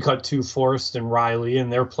 And we cut to Forrest and Riley,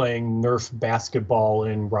 and they're playing Nerf basketball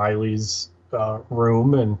in Riley's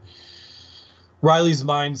room, and Riley's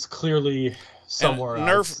mind's clearly somewhere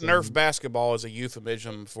else. Nerf basketball is a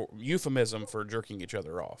euphemism for jerking each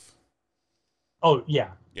other off. Oh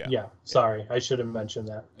yeah. Sorry, I should have mentioned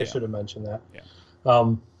that.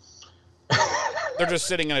 Yeah. They're just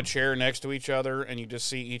sitting in a chair next to each other, and you just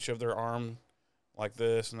see each of their arm like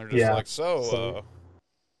this, and they're just like,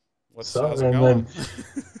 how's it going? Then,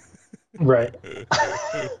 right.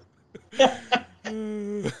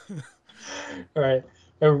 Right.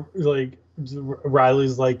 And, like,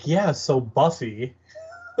 Riley's like, yeah, so Buffy.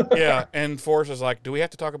 Yeah, and Forrest is like, do we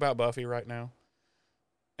have to talk about Buffy right now?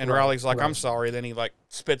 And Riley's like, I'm sorry. Then he like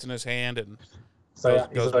spits in his hand and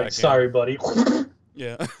goes back sorry, buddy.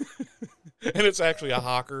 Yeah. And it's actually a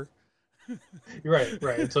hawker.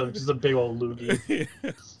 Right. So just a big old loogie.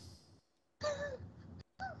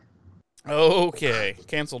 Okay,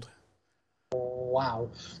 canceled. Wow,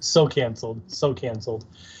 so canceled.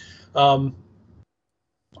 But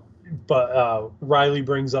Riley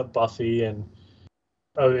brings up Buffy, and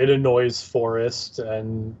it annoys Forrest,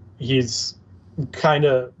 and he's kind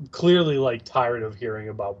of clearly like tired of hearing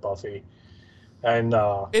about Buffy. And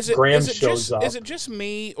Graham shows up. Is it just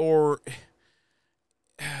me, or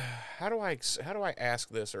how do I ask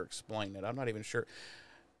this or explain it? I'm not even sure.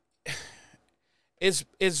 Is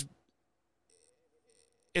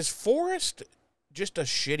Forrest just a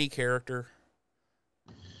shitty character?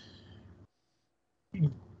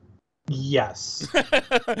 Yes.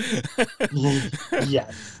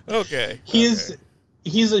 Yes. Okay. He's a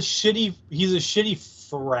shitty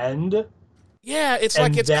friend. Yeah, it's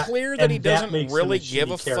like it's clear that he doesn't really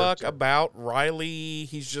give a fuck about Riley.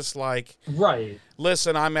 He's just like, right.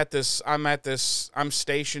 Listen, I'm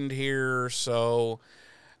stationed here, so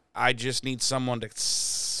I just need someone to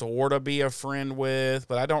sort of be a friend with,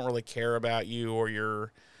 but I don't really care about you or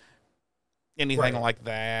your anything like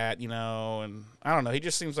that, and I don't know. He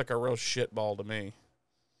just seems like a real shitball to me.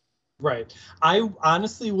 Right. I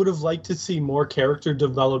honestly would have liked to see more character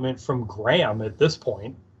development from Graham at this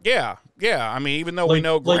point. Yeah. I mean, even though we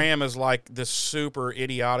know Graham is like this super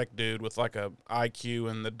idiotic dude with like a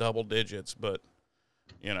IQ in the double digits, but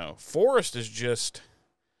Forrest is just,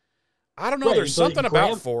 I don't know. Right, there's something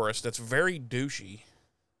about Forrest that's very douchey.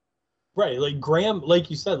 Right. Like Graham, like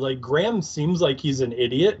you said, like Graham seems like he's an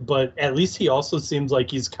idiot, but at least he also seems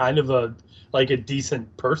like he's kind of a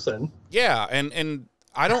decent person. Yeah. And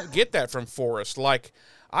I don't get that from Forrest. Like,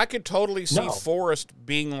 I could totally see Forrest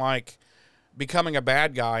being like, becoming a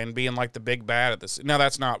bad guy and being like the big bad at this. Now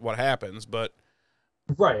that's not what happens, but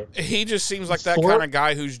right. He just seems like that kind of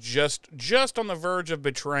guy who's just on the verge of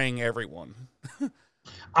betraying everyone.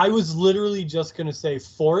 I was literally just going to say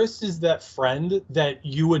Forrest is that friend that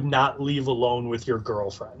you would not leave alone with your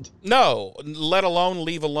girlfriend. No, let alone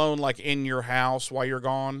leave alone like in your house while you're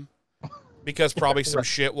gone. Because probably some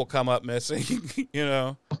shit will come up missing,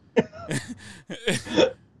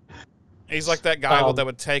 He's like that guy that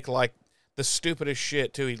would take like the stupidest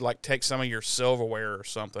shit too. He'd like take some of your silverware or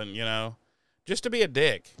something, just to be a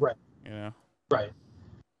dick. Right. Right.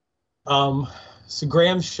 So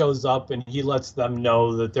Graham shows up and he lets them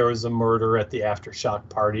know that there was a murder at the Aftershock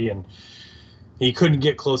party, and he couldn't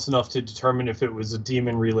get close enough to determine if it was a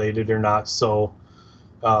demon related or not. So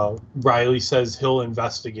Riley says he'll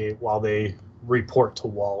investigate while they report to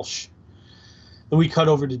Walsh. Then we cut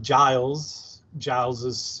over to Giles.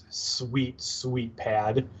 Giles's sweet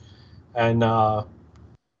pad. And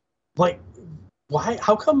why?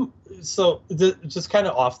 How come? So just kind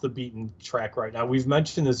of off the beaten track right now. We've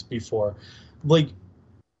mentioned this before. Like,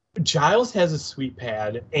 Giles has a sweet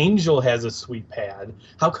pad. Angel has a sweet pad.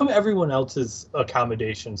 How come everyone else's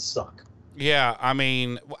accommodations suck? Yeah, I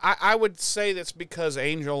mean, I would say that's because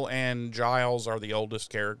Angel and Giles are the oldest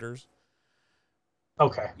characters.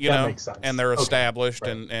 Okay, that makes sense. And they're established,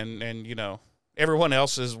 right. and everyone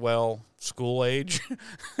else is, school age.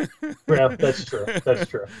 Yeah, that's true.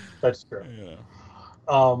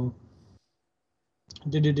 Yeah.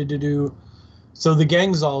 So the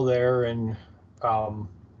gang's all there, and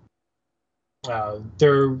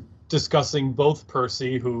They're discussing both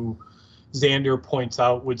Percy, who Xander points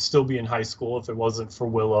out would still be in high school if it wasn't for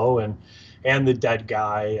Willow, and the dead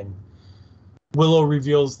guy. And Willow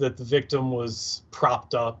reveals that the victim was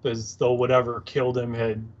propped up as though whatever killed him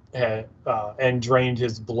had and drained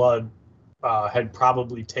his blood had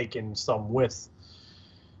probably taken some with.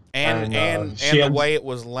 And the way it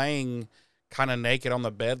was laying kind of naked on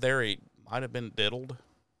the bed there, he might have been diddled.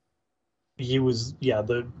 He was, yeah,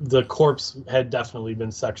 the corpse had definitely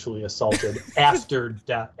been sexually assaulted after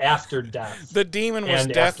death. The demon was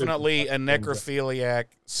definitely a necrophiliac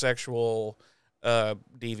sexual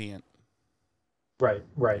deviant. Right.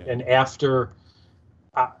 Yeah. And after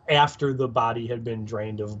the body had been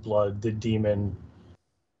drained of blood, the demon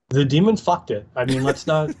fucked it. I mean, let's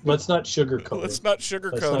not sugarcoat it. Let's not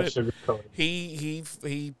sugarcoat it. He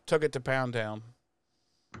took it to Pound Town.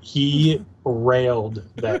 He railed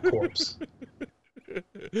that corpse.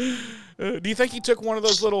 Do you think he took one of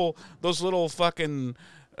those little fucking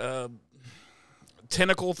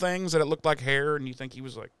tentacle things that it looked like hair, and you think he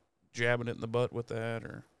was like jabbing it in the butt with that,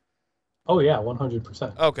 or? Oh yeah,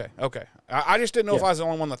 100%. Okay. I just didn't know if I was the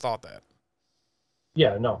only one that thought that.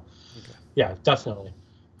 Yeah, no. Okay. Yeah, definitely.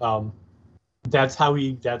 That's how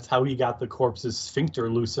he got the corpse's sphincter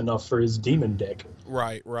loose enough for his demon dick.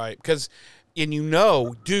 Right. Because, and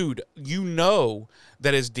dude,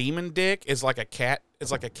 that his demon dick is like a cat.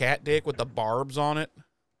 It's like a cat dick with the barbs on it.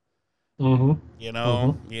 Mm-hmm.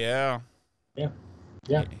 Yeah. Yep.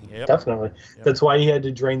 Definitely. Yep. That's why he had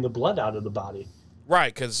to drain the blood out of the body.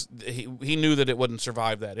 Right, because he knew that it wouldn't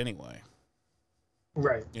survive that anyway.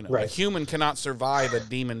 Right. A human cannot survive a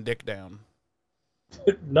demon dick down.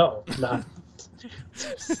 No, not.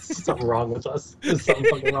 Something wrong with us. There's something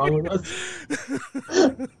fucking wrong with us.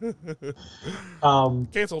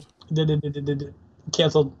 Canceled.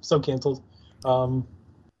 Canceled. So canceled.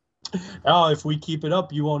 If we keep it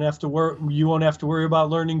up, you won't have to worry about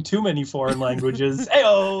learning too many foreign languages.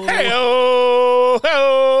 Heyo.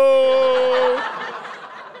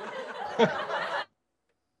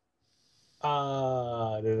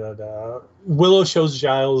 Willow shows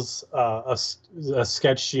Giles a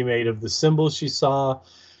sketch she made of the symbol she saw,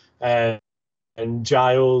 and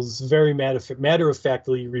Giles very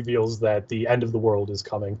matter-of-factly reveals that the end of the world is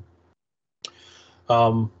coming.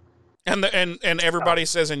 And everybody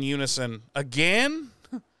says in unison, again?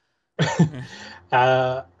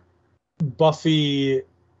 Buffy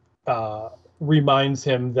reminds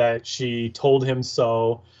him that she told him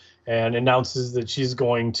so, and announces that she's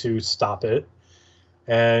going to stop it.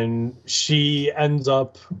 And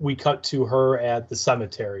we cut to her at the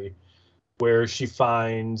cemetery, where she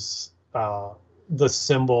finds the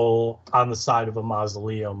symbol on the side of a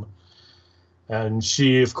mausoleum. And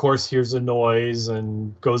she, of course, hears a noise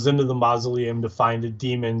and goes into the mausoleum to find a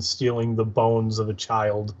demon stealing the bones of a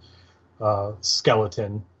child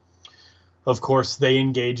skeleton. Of course, they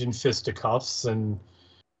engage in fisticuffs, and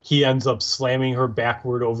he ends up slamming her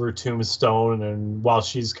backward over a tombstone, and while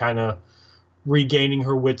she's kind of regaining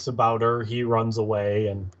her wits about her, he runs away,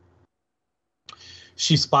 and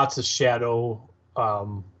she spots a shadow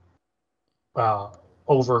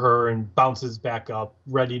over her and bounces back up,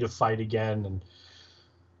 ready to fight again.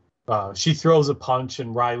 And she throws a punch,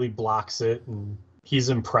 and Riley blocks it, and he's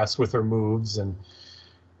impressed with her moves. And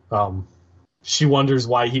she wonders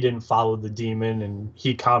why he didn't follow the demon, and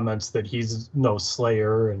he comments that he's no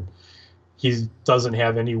slayer, and he doesn't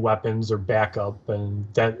have any weapons or backup, and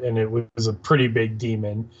it was a pretty big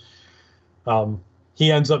demon.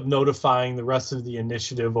 He ends up notifying the rest of the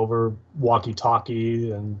initiative over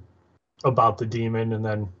walkie-talkie and about the demon, and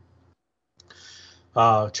then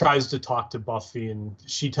tries to talk to Buffy, and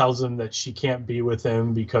she tells him that she can't be with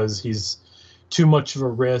him because he's too much of a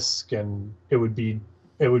risk, and it would be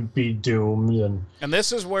doomed. And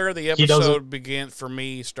this is where the episode begins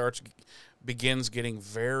getting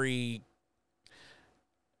very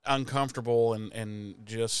uncomfortable and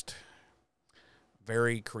just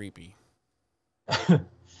very creepy.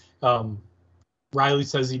 Riley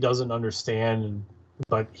says he doesn't understand,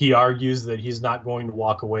 but he argues that he's not going to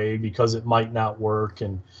walk away because it might not work,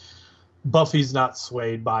 and Buffy's not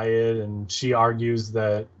swayed by it, and she argues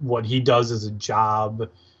that what he does is a job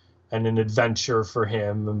and an adventure for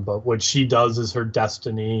him, but what she does is her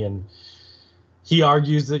destiny, and he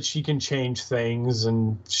argues that she can change things,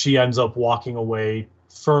 and she ends up walking away,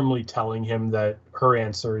 firmly telling him that her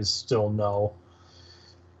answer is still no.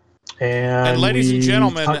 And ladies and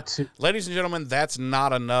gentlemen, that's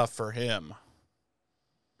not enough for him.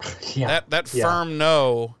 Yeah, that firm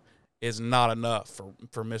no is not enough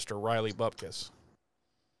for Mr. Riley Bupkis.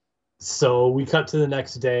 So we cut to the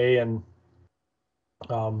next day, and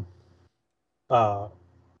uh,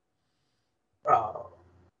 uh,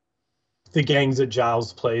 the gang's at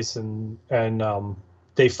Giles' place, and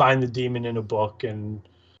they find the demon in a book and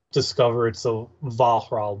discover it's a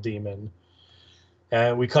Valhral demon.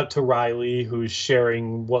 And we cut to Riley, who's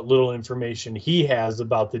sharing what little information he has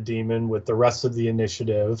about the demon with the rest of the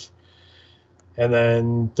initiative. And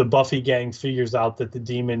then the Buffy gang figures out that the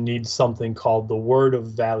demon needs something called the Word of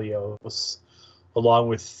Valios, along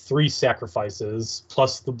with 3 sacrifices,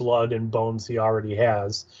 plus the blood and bones he already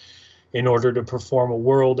has, in order to perform a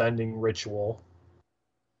world-ending ritual.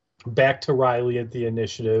 Back to Riley at the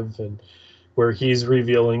initiative, and where he's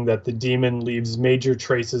revealing that the demon leaves major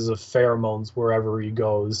traces of pheromones wherever he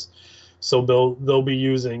goes. So they'll be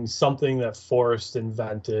using something that Forrest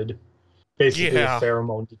invented, basically a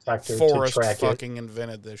pheromone detector, Forrest to track fucking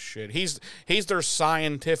invented this shit. He's their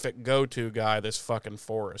scientific go-to guy, this fucking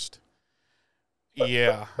Forrest.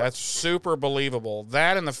 Yeah, that's super believable.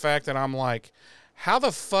 That and the fact that I'm like, how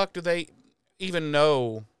the fuck do they even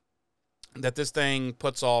know that this thing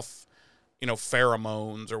puts off,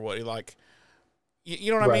 pheromones or what? Like,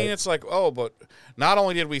 you know what I mean? It's like, oh, but not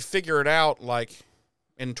only did we figure it out, like,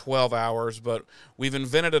 in 12 hours, but we've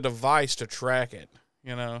invented a device to track it,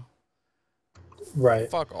 Right.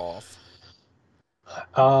 Fuck off.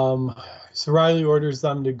 So Riley orders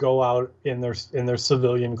them to go out in their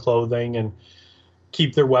civilian clothing and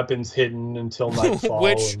keep their weapons hidden until nightfall.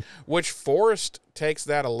 which Forrest takes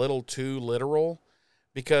that a little too literal,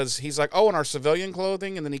 because he's like, oh, in our civilian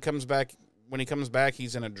clothing, and then he comes back. When he comes back,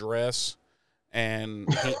 he's in a dress and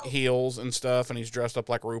heels and stuff, and he's dressed up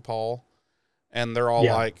like RuPaul, and they're all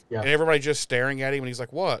and everybody just staring at him, and he's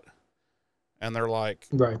like, what? And they're like,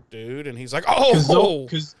 right, dude, and he's like, oh,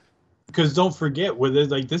 because don't forget, with it,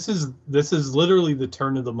 like this is literally the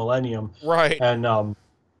turn of the millennium, right? And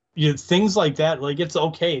things like that, like, it's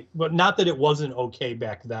okay, but not that it wasn't okay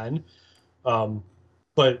back then,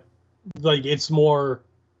 but like, it's more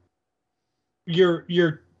your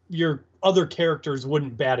other characters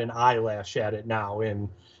wouldn't bat an eyelash at it now in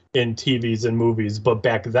TVs and movies, but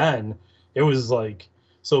back then it was like,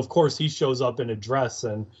 so of course he shows up in a dress,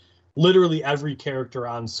 and literally every character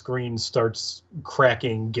on screen starts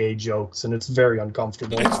cracking gay jokes, and it's very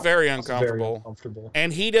uncomfortable. It's very uncomfortable.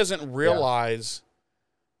 And he doesn't realize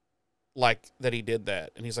like that he did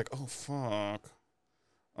that, and he's like, oh fuck,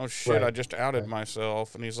 oh shit, right. I just outed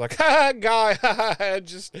myself. And he's like, ha, guy, I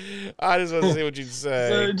just want to see what you'd say.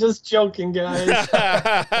 So, just joking, guys.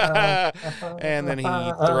 And then he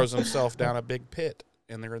throws himself down a big pit,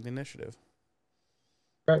 and they're in the initiative.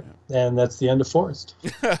 Right, and that's the end of Forrest.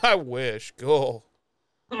 I wish. Cool.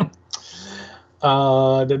 Where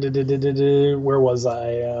was I?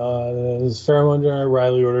 Pheromone.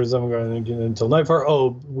 Riley orders them going to get until nightfall.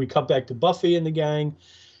 Oh, we cut back to Buffy and the gang,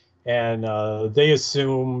 and they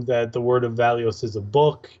assume that the Word of Valios is a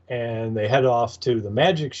book, and they head off to the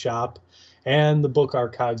magic shop and the book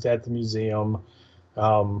archives at the museum,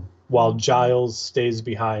 while Giles stays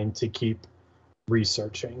behind to keep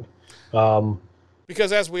researching.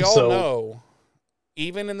 Because as we all know,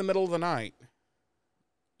 even in the middle of the night,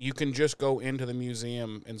 you can just go into the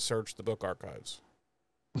museum and search the book archives.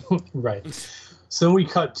 Right. So we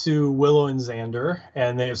cut to Willow and Xander,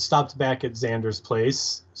 and they have stopped back at Xander's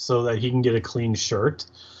place so that he can get a clean shirt.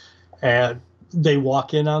 And they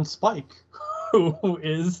walk in on Spike, who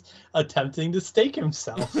is attempting to stake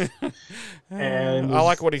himself. And I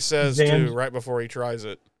like what he says, too, right before he tries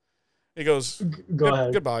it. He goes, Go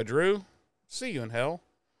ahead. Goodbye, Drew. See you in hell.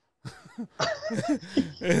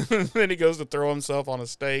 And then he goes to throw himself on a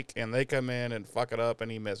stake, and they come in and fuck it up,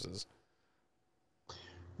 and he misses.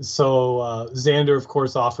 So Xander, of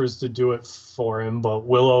course, offers to do it for him, but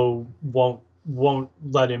Willow won't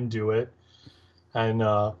let him do it. And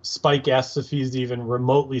Spike asks if he's even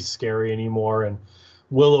remotely scary anymore, and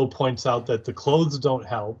Willow points out that the clothes don't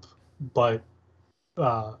help, but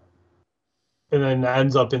and then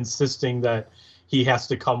ends up insisting that he has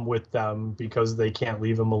to come with them because they can't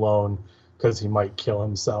leave him alone because he might kill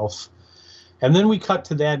himself. And then we cut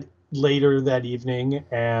to that later that evening,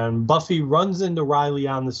 and Buffy runs into Riley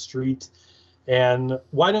on the street. And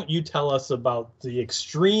why don't you tell us about the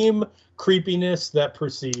extreme creepiness that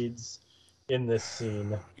proceeds in this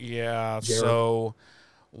scene? Yeah, Jared. So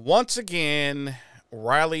once again,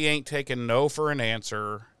 Riley ain't taking no for an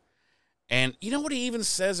answer. And you know what he even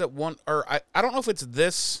says at one, or I don't know if it's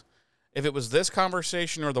this, if it was this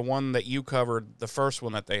conversation or the one that you covered, the first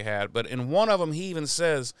one that they had, but in one of them he even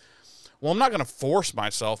says, well, I'm not going to force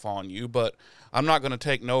myself on you, but I'm not going to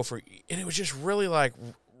take no for, and it was just really like,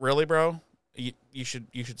 really, bro? You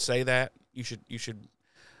should say that. You should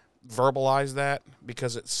verbalize that,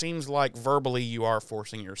 because it seems like verbally you are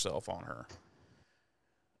forcing yourself on her.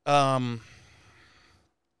 Um,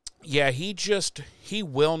 yeah, he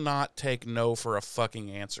will not take no for a fucking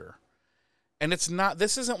answer. And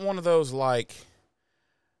this isn't one of those, like,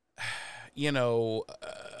 you know,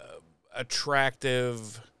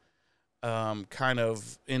 attractive, kind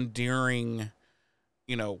of endearing,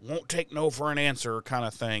 won't take no for an answer kind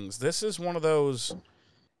of things. This is one of those.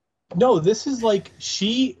 No, this is like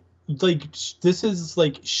she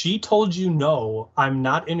told you no, I'm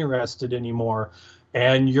not interested anymore,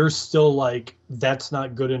 and you're still like, that's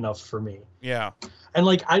not good enough for me. Yeah. And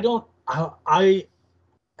like I don't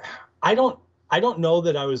know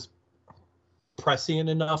that I was prescient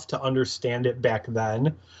enough to understand it back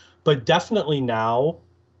then, but definitely now,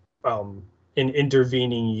 in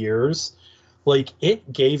intervening years, like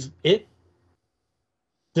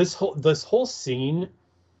this whole scene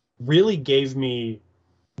really gave me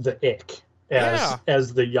the ick,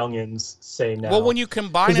 as the youngins say now. Well, when you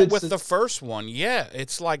combine it with the first one, yeah,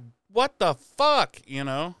 it's like, what the fuck,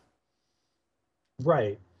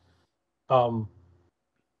 Right.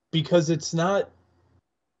 Because it's not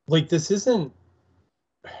like, this isn't,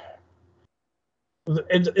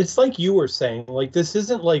 it's like you were saying, like, this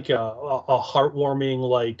isn't like a heartwarming,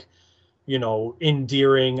 like,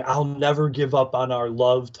 endearing, I'll never give up on our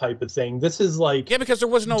love type of thing. This is like, yeah, because there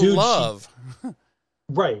was no love.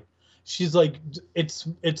 Right. She's like, it's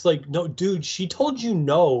like, no, dude, she told you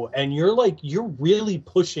no, and you're really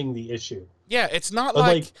pushing the issue. Yeah, it's not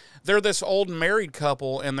like they're this old married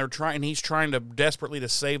couple and he's trying to desperately to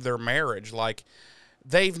save their marriage. Like,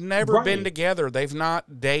 they've never been together. They've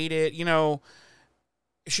not dated,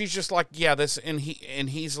 She's just like, yeah, this, and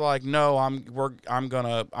he's like, no, I'm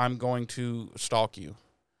going to stalk you.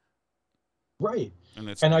 Right.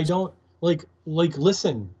 And I don't like,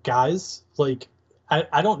 listen, guys, like,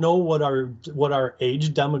 I don't know what our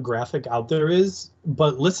age demographic out there is,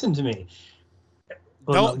 but listen to me.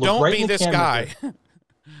 Don't be this guy.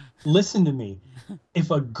 Listen to me.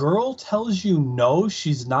 If a girl tells you no,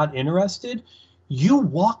 she's not interested, you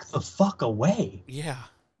walk the fuck away. Yeah.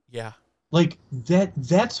 Yeah. Like,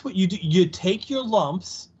 that's what you do. You take your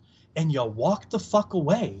lumps and you walk the fuck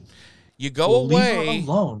away. You go away. Leave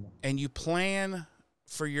her alone. And you plan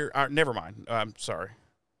for your... never mind. I'm sorry.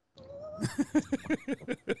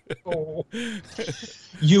 Oh.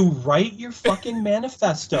 You write your fucking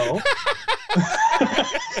manifesto.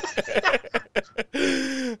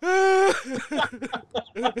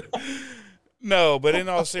 No, but in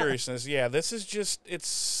all seriousness, yeah, this is just,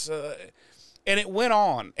 and it went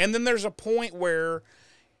on. And then there's a point where,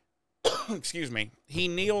 excuse me, he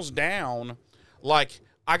kneels down like,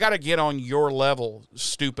 I got to get on your level,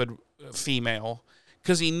 stupid female.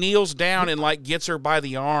 Because he kneels down and, like, gets her by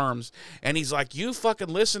the arms. And he's like, you fucking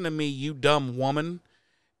listen to me, you dumb woman.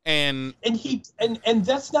 And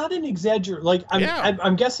that's not an exaggeration. Like,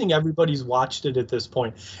 I'm guessing everybody's watched it at this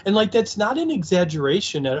point. And, like, that's not an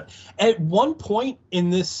exaggeration. At one point in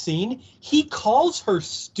this scene, he calls her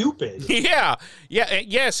stupid. Yeah. Yeah.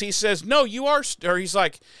 Yes, he says, no, you are, or he's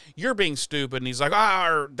like, you're being stupid. And he's like,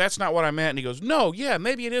 that's not what I meant. And he goes, no, yeah,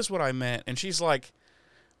 maybe it is what I meant. And she's like,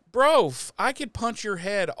 bro, I could punch your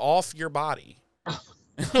head off your body.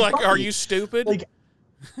 Like, right. Are you stupid? Like,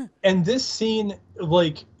 and this scene,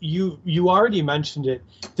 like, you already mentioned it,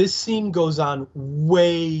 this scene goes on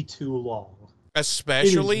way too long.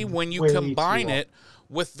 Especially when you combine it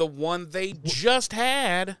with the one they just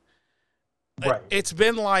had. Right. It's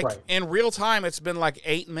been like, in real time, it's been like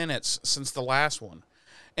 8 minutes since the last one.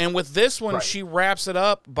 And with this one, she wraps it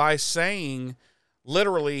up by saying...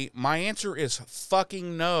 literally, my answer is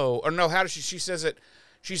fucking no. Or no, how does she says it?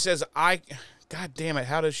 She says, God damn it,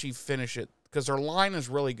 how does she finish it? Because her line is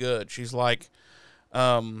really good. She's like,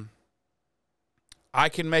 I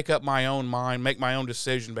can make up my own mind, make my own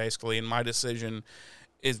decision, basically, and my decision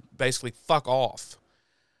is basically fuck off.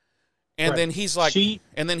 And then he's like,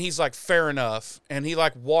 fair enough. And he,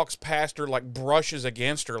 like, walks past her, like, brushes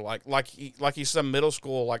against her, like he's some middle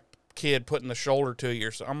school, like, kid putting the shoulder to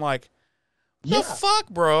you. So I'm like, the fuck,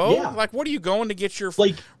 bro? Yeah. Like, what are you going to get your,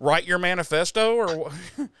 like, write your manifesto or?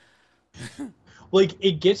 Like,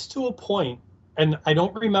 it gets to a point, and I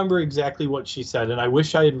don't remember exactly what she said, and I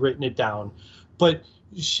wish I had written it down, but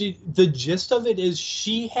the gist of it is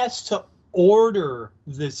she has to order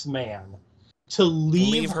this man to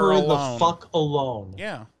leave her the fuck alone.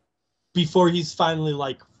 Yeah. Before he's finally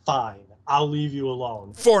like, fine, I'll leave you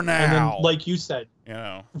alone. For now. And then, like you said.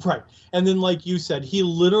 Yeah. Right. And then, like you said, he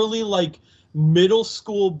literally, like, middle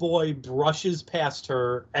school boy brushes past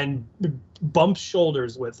her and bumps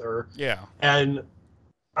shoulders with her. Yeah. And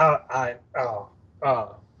I'm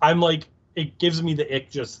like, it gives me the ick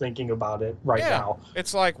just thinking about it right Yeah. now.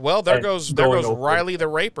 It's like, well, there And goes going over Riley the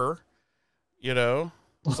Raper, you know?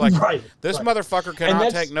 It's like right, this right. motherfucker And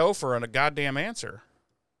cannot take no for a goddamn answer.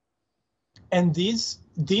 and these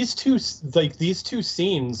two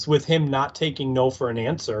scenes with him not taking no for an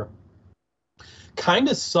answer kind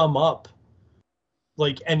of sum up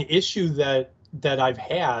like an issue that I've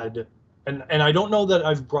had, and I don't know that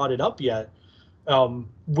I've brought it up yet,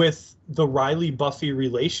 with the Riley Buffy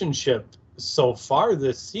relationship so far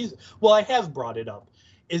this season. Well, I have brought it up,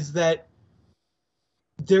 is that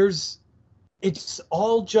there's it's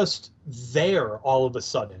all just there all of a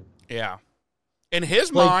sudden. Yeah. In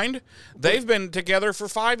his Like, mind, they've been together for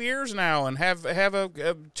 5 years now and have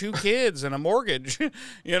two kids and a mortgage,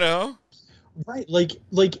 you know? right, like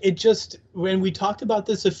it just, when we talked about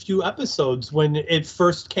this a few episodes when it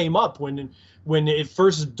first came up, when it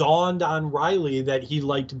first dawned on Riley that he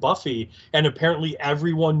liked Buffy, and apparently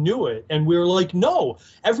everyone knew it, and we were like, no,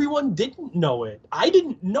 everyone didn't know it. I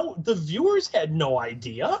didn't know, the viewers had no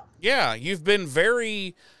idea. Yeah, you've been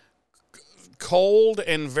very cold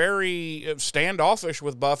and very standoffish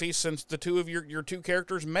with Buffy since the two of your two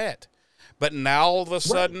characters met. But now all of a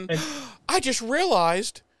sudden, right. I just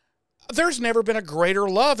realized there's never been a greater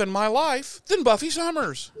love in my life than Buffy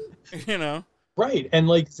Summers. You know? Right. And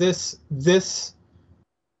like this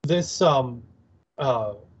uh,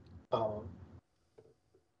 uh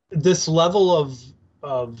this level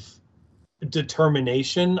of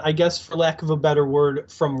determination, I guess, for lack of a better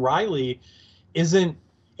word, from Riley isn't,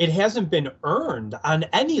 it hasn't been earned on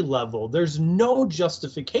any level. There's no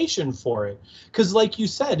justification for it. Because like you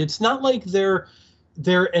said, it's not like they're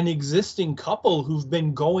an existing couple who've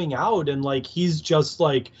been going out and like he's just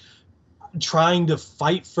like trying to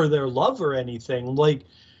fight for their love or anything. Like,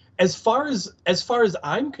 as far as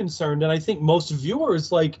I'm concerned, and I think most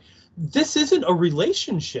viewers, like, this isn't a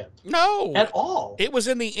relationship. No. At all. It was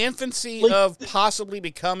in the infancy Like, of possibly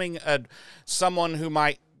becoming someone who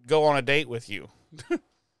might go on a date with you.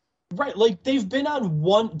 right, like they've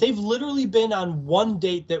literally been on one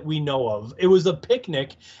date that we know of. It was a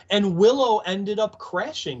picnic, and Willow ended up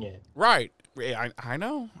crashing it. Right. I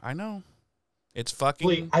know. It's fucking...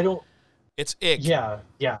 Like, I don't... It's ick. Yeah.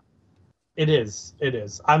 It is.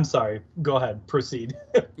 I'm sorry. Go ahead. Proceed.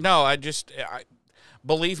 No,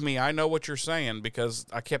 believe me, I know what you're saying, because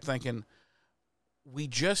I kept thinking, we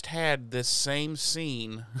just had this same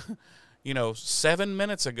scene, 7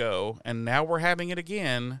 minutes ago, and now we're having it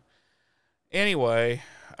again. Anyway,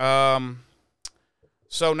 so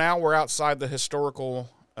now we're outside the historical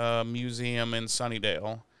museum in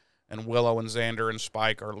Sunnydale, and Willow and Xander and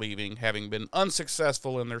Spike are leaving, having been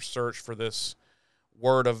unsuccessful in their search for this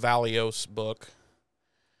Word of Valios book.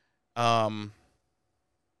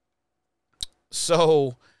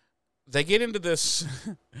 So they get into this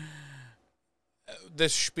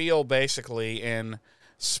this spiel basically, and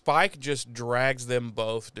Spike just drags them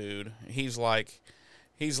both, dude. He's like,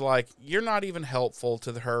 you're not even helpful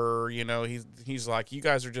to her, he's like, you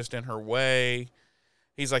guys are just in her way.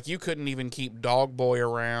 He's like, you couldn't even keep Dog Boy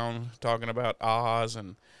around, talking about Oz,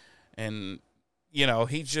 and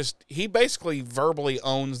he basically verbally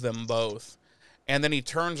owns them both. And then he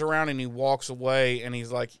turns around and he walks away, and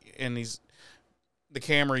he's like, the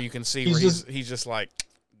camera, you can see he's just like,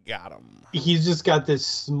 got him. He's just got this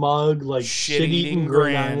smug, like, shit-eating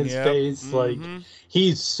grin on his face. Mm-hmm. Like,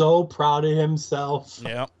 he's so proud of himself.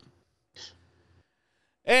 Yep.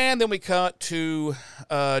 And then we cut to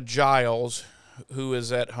Giles, who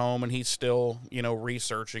is at home, and he's still,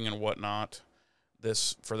 researching and whatnot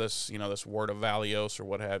this Word of Valios or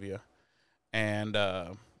what have you. And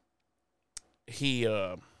he's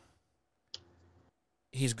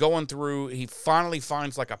going through, he finally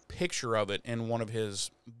finds like a picture of it in one of his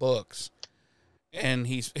books. And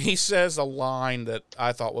he says a line that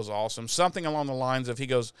I thought was awesome. Something along the lines of, he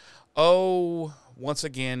goes, "Oh, once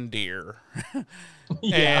again, dear."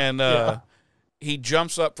 He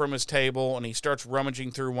jumps up from his table and he starts rummaging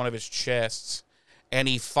through one of his chests, and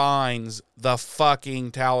he finds the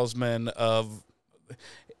fucking talisman of,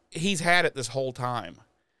 he's had it this whole time.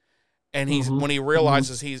 And when he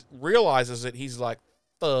realizes it, he's like,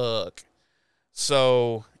 fuck.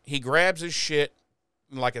 So he grabs his shit,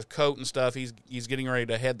 like his coat and stuff. He's getting ready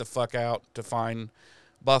to head the fuck out to find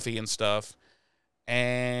Buffy and stuff.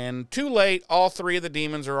 And too late, all three of the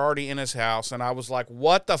demons are already in his house. And I was like,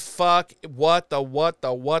 what the fuck? What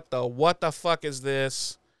the fuck is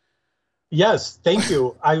this? Yes, thank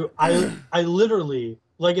you. I literally,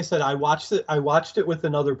 like I said, I watched it with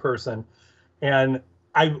another person, and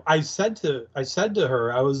I said to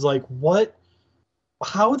her, I was like, what,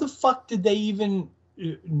 how the fuck did they even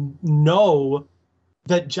know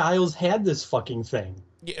that Giles had this fucking thing.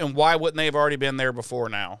 Yeah, and why wouldn't they have already been there before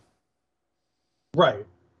now? Right.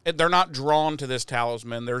 They're not drawn to this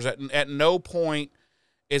talisman. There's at no point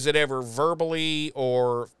is it ever verbally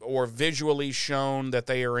or visually shown that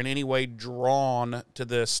they are in any way drawn to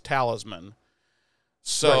this talisman.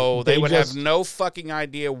 So right. they would have no fucking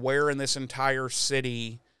idea where in this entire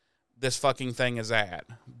city this fucking thing is at.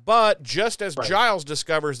 But just as Giles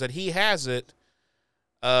discovers that he has it,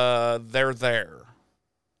 they're there.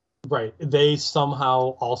 Right. They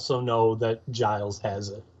somehow also know that Giles has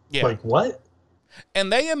it. Yeah. Like, what?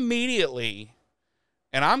 And they immediately,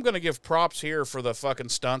 and I'm going to give props here for the fucking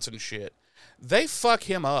stunts and shit, they fuck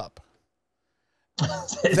him up.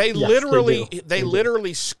 They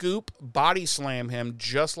literally scoop, body slam him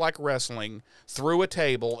just like wrestling through a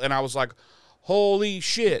table. And I was like, holy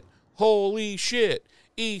shit,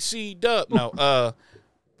 EC dub. No,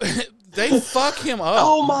 they fuck him up.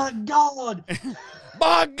 Oh my God.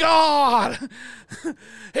 My God.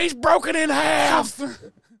 He's broken in half.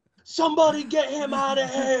 Somebody get him out of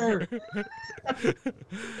here.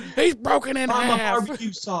 He's broken in half.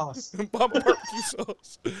 Barbecue sauce. Barbecue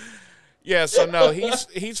sauce. Yeah, so no,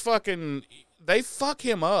 he's fucking, they fuck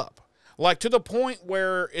him up. Like, to the point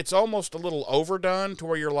where it's almost a little overdone to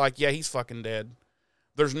where you're like, yeah, he's fucking dead.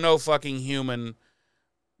 There's no fucking human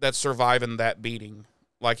that's surviving that beating.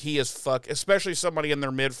 Like, he is especially somebody in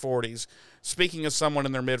their mid-40s. Speaking of someone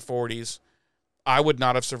in their mid-40s, I would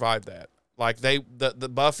not have survived that. Like,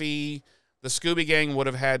 the Buffy, the Scooby Gang would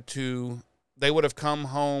have come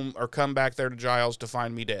home or come back there to Giles to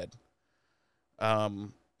find me dead.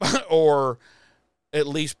 Or at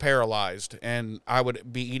least paralyzed, and I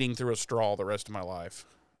would be eating through a straw the rest of my life.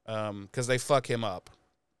 Because they fuck him up.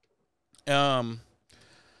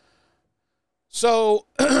 So,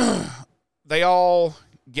 they all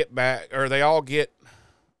get back, or they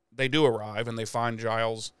do arrive, and they find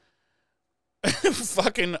Giles he's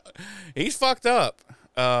fucked up.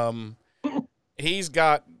 He's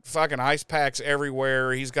got fucking ice packs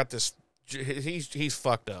everywhere. He's got this, he's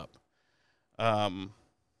fucked up.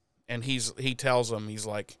 And he tells them, he's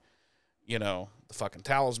like, you know, the fucking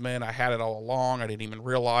talisman, I had it all along. I didn't even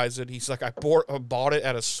realize it. He's like, I bought it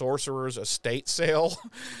at a sorcerer's estate sale,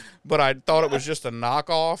 but I thought it was just a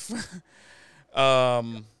knockoff.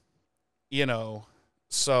 You know,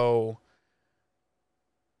 so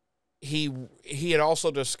he had also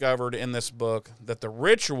discovered in this book that the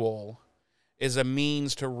ritual is a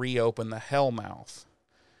means to reopen the Hellmouth.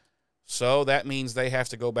 So that means they have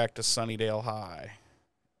to go back to Sunnydale High.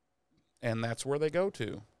 And that's where they go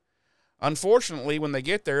to. Unfortunately, when they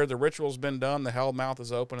get there, the ritual's been done, the Hellmouth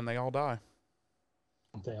is open, and they all die.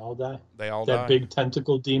 They all die. Die. That big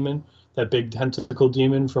tentacle demon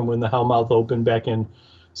from when the Hellmouth opened back in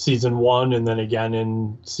season 1 and then again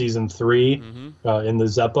in season 3 in the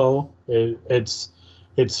Zeppo.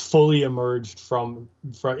 It's fully emerged from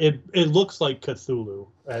it. It looks like Cthulhu.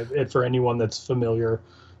 For anyone that's familiar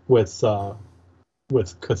with Cthulhu.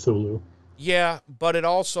 Yeah, but it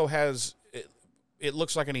also has, it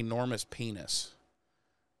looks like an enormous penis.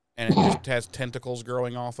 And it just has tentacles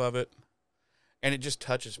growing off of it. And it just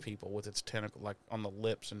touches people with its tentacle, like on the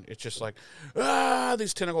lips. And it's just like,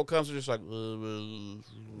 these tentacle comes and just like,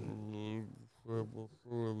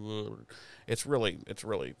 it's really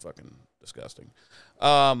fucking disgusting.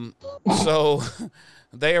 So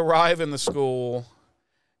they arrive in the school,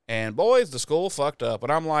 and boys, the school fucked up.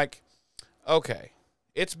 And I'm like, okay.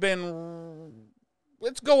 It's going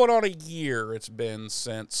on a year it's been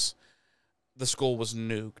since the school was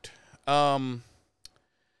nuked.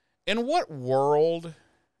 In what world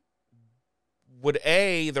would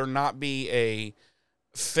there not be a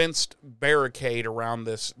fenced barricade around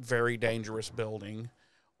this very dangerous building?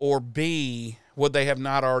 Or B, would they have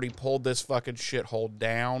not already pulled this fucking shithole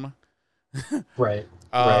down? Right.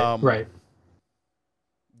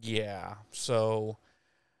 Yeah, so...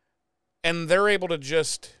 And they're able to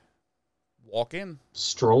just walk in.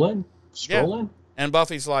 Stroll in. And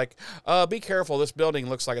Buffy's like, be careful. This building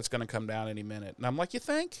looks like it's going to come down any minute. And I'm like, you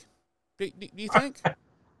think? Do you think?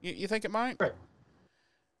 you think it might? Right.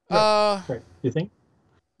 Right. You think?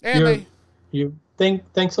 And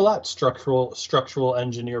thanks a lot, structural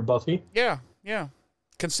engineer Buffy. Yeah.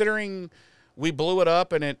 Considering we blew it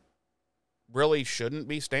up and it really shouldn't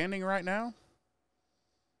be standing right now.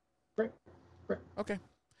 Right. Okay.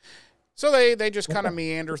 So they just kind of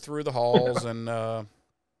meander through the halls, and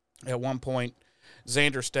at one point,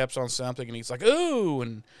 Xander steps on something, and he's like, ooh,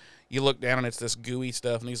 and you look down, and it's this gooey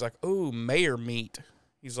stuff, and he's like, ooh, mayor meat.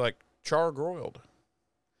 He's like, charbroiled.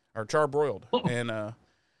 And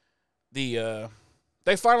they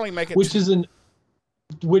finally make it...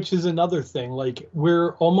 which is another thing. Like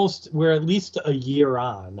we're at least a year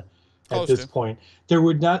on at Close this to. point. There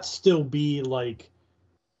would not still be like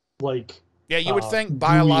Yeah, you would think gooey.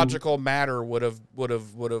 biological matter would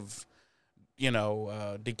have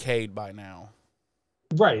decayed by now.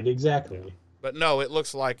 Right, exactly. But no, it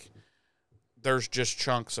looks like there's just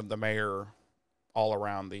chunks of the mayor all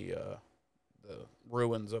around the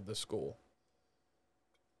ruins of the school.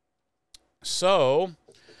 So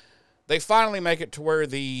they finally make it to where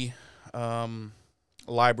the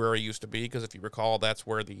library used to be, because if you recall, that's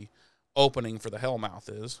where the opening for the Hellmouth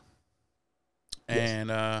is. Yes.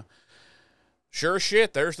 And sure as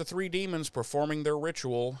shit, there's the three demons performing their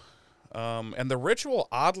ritual. And the ritual,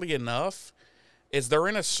 oddly enough, is they're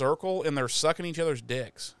in a circle and they're sucking each other's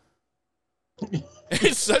dicks.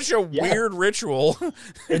 It's such a weird ritual.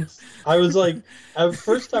 I was like, at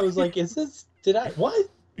first I was like, is this, what?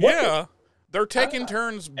 Yeah. They're taking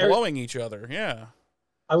turns blowing each other. Yeah.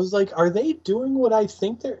 I was like, are they doing what I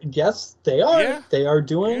think they're, yes, they are. Yeah. They are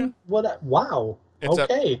doing wow.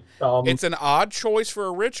 Okay. It's an odd choice for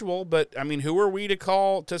a ritual, but I mean, who are we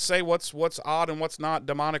to say what's odd and what's not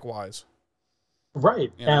demonic wise?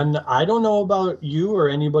 Right. You know? And I don't know about you or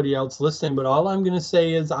anybody else listening, but all I'm going to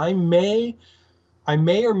say is I may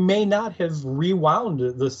or may not have rewound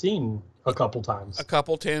the scene a couple times. A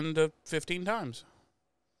couple 10 to 15 times.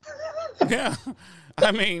 Yeah.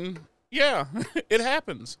 I mean, yeah, it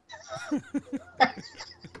happens.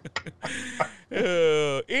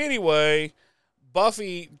 Anyway,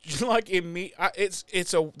 Buffy, like,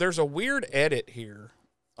 there's a weird edit here.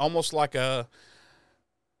 Almost like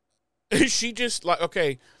she just, like,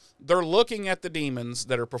 okay, they're looking at the demons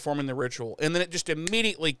that are performing the ritual, and then it just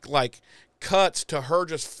immediately, like, cuts to her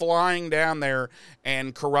just flying down there,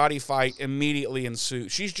 and karate fight immediately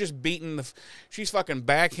ensues. She's just she's fucking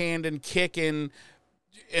backhanding, kicking,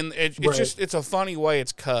 and it's a funny way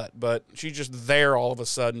it's cut, but she's just there all of a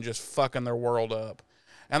sudden, just fucking their world up.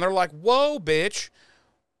 And they're like, whoa, bitch.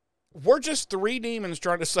 We're just three demons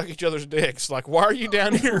trying to suck each other's dicks. Like, why are you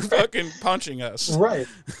down here fucking punching us? Right.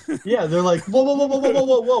 Yeah, they're like, whoa, whoa, whoa, whoa,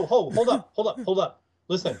 whoa, whoa, whoa, whoa, hold up.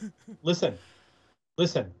 Listen.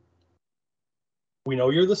 We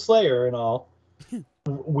know you're the Slayer and all.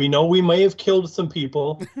 We know we may have killed some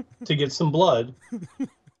people to get some blood.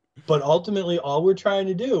 But ultimately, all we're trying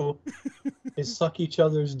to do is suck each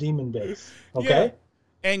other's demon dicks. Okay?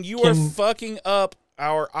 Yeah. And you are fucking up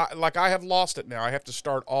I have lost it now. I have to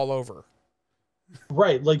start all over.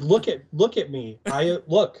 Right. Like, look at me. I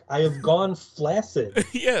have gone flaccid.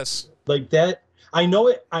 Yes. Like that. I know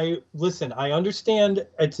it. I understand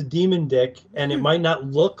it's a demon dick and it might not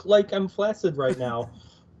look like I'm flaccid right now,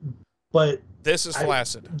 but this is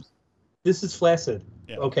flaccid. This is flaccid.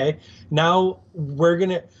 Yeah. Okay. Now we're going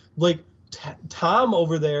to, like, Tom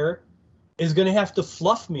over there is going to have to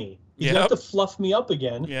fluff me. He's going to have to fluff me up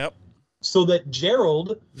again. Yep. So that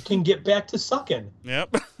Gerald can get back to sucking.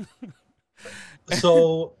 Yep.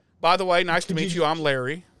 So, by the way, nice to meet you. I'm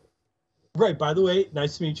Larry. Right. By the way,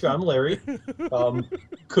 nice to meet you. I'm Larry.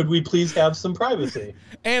 Could we please have some privacy?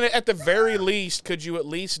 And at the very least, could you at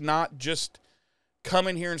least not just come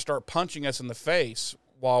in here and start punching us in the face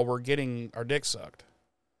while we're getting our dick sucked?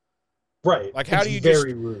 Right. Like, how do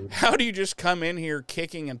you just come in here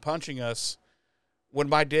kicking and punching us when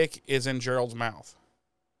my dick is in Gerald's mouth?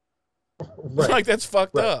 Right. Like, that's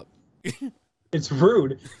fucked up. It's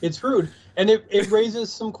rude. And it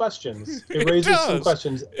raises some questions.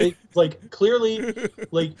 Like, clearly,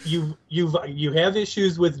 like, you have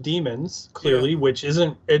issues with demons, clearly, which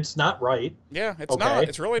it's not right. Yeah, it's not.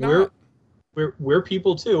 It's really not. We're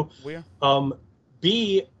people too.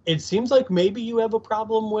 B, it seems like maybe you have a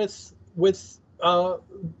problem with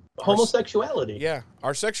homosexuality. Yeah.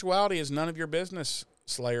 Our sexuality is none of your business,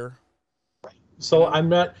 Slayer. So I'm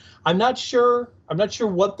not sure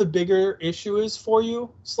what the bigger issue is for you,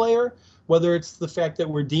 Slayer, whether it's the fact that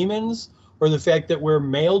we're demons or the fact that we're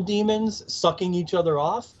male demons sucking each other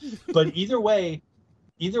off, but either way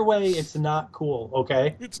it's not cool,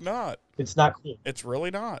 okay? It's not cool. It's really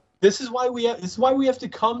not. This is why we have to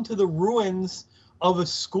come to the ruins of a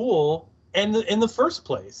school in the first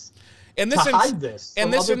place. And hide this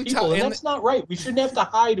from other people, and that's not right. We shouldn't have to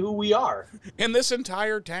hide who we are. In this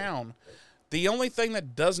entire town, the only thing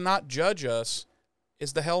that does not judge us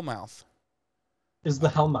is the Hellmouth.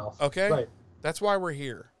 Okay? Right. That's why we're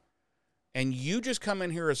here. And you just come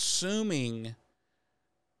in here assuming,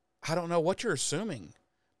 I don't know what you're assuming,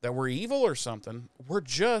 that we're evil or something. We're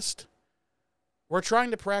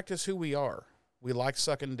trying to practice who we are. We like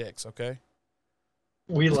sucking dicks, okay?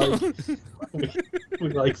 We like We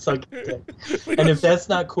like sucking dick. And if that's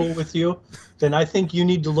not cool with you, then I think you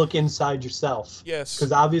need to look inside yourself. Yes.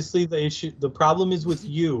 Because obviously the problem is with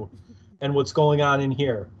you and what's going on in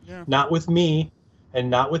here. Yeah. Not with me, and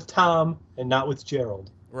not with Tom, and not with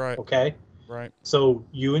Gerald. Right. Okay? Right. So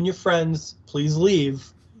you and your friends, please leave.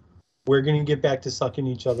 We're going to get back to sucking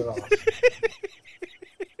each other off.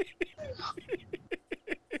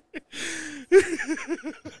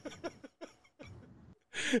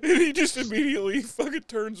 And he just immediately fucking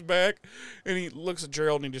turns back, and he looks at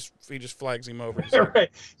Gerald, and he just flags him over. Like, Right.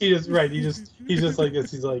 He's just like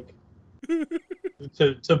this. He's like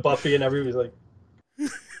to Buffy and everybody's like.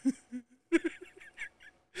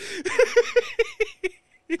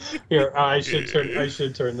 Here, I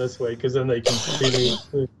should turn this way because then they can see me.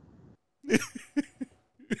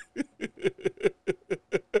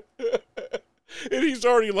 And he's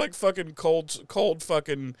already like fucking cold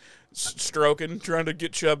fucking stroking, trying to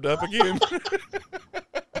get chubbed up again.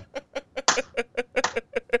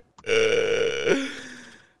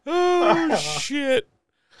 Oh shit!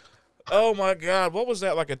 Oh my god, what was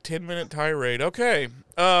that? Like a 10-minute tirade? Okay.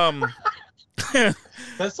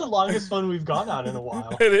 That's the longest one we've gone on in a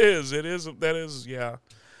while. It is. That is. Yeah.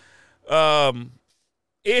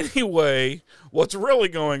 Anyway, what's really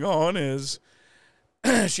going on is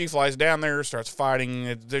she flies down there, starts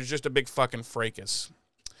fighting. There's just a big fucking fracas.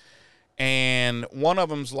 And one of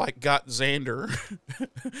them's like got Xander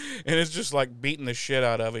and it's just like beating the shit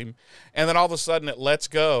out of him. And then all of a sudden it lets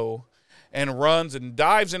go and runs and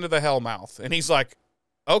dives into the Hellmouth. And he's like,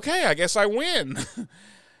 okay, I guess I win.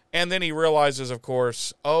 And then he realizes, of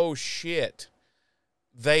course, oh shit,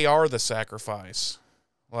 they are the sacrifice.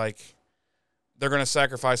 Like, they're going to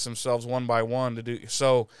sacrifice themselves one by one to do.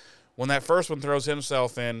 So when that first one throws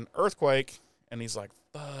himself in Earthquake, and he's like,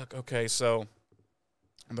 fuck, okay, so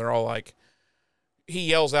they're all like, he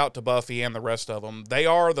yells out to Buffy and the rest of them, they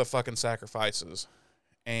are the fucking sacrifices.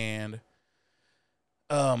 And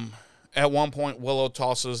at one point, Willow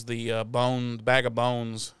tosses the bag of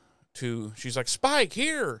bones to, she's like, Spike,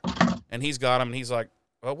 here! And he's got him, and he's like,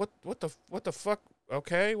 well, what the fuck?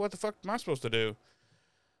 Okay, what the fuck am I supposed to do?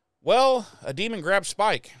 Well, a demon grabs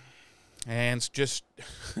Spike, and it's just,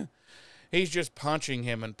 he's just punching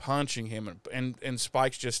him, and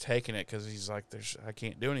Spike's just taking it, because he's like, I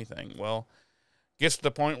can't do anything. Well, gets to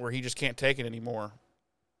the point where he just can't take it anymore,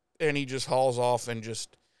 and he just hauls off and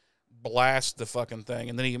just blasts the fucking thing,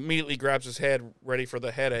 and then he immediately grabs his head, ready for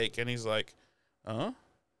the headache, and he's like,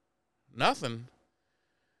 nothing.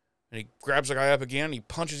 And he grabs the guy up again, he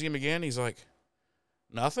punches him again, he's like,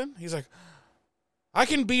 nothing? He's like, I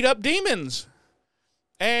can beat up demons.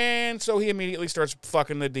 And so he immediately starts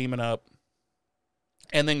fucking the demon up.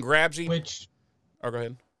 And then grabs him. Go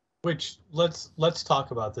ahead. Let's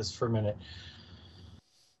talk about this for a minute.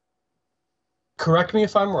 Correct me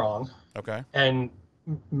if I'm wrong. Okay. And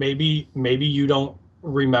maybe you don't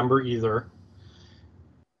remember either.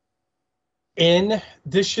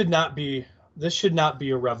 This should not be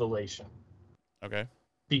a revelation. Okay.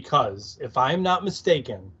 Because if I'm not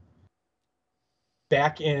mistaken,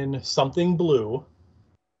 back in Something Blue,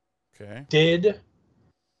 okay, did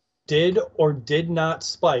or did not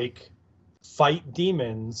Spike fight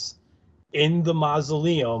demons in the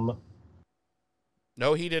mausoleum?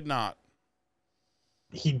 No, he did not.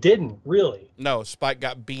 He didn't, really. No, Spike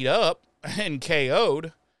got beat up and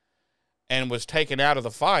KO'd and was taken out of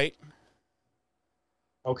the fight.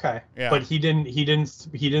 Okay. Yeah. But he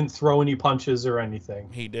didn't throw any punches or anything.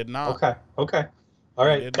 He did not. Okay. All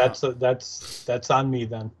right. That's on me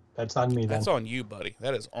then. That's on me then. That's on you, buddy.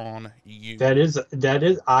 That is on you. That is.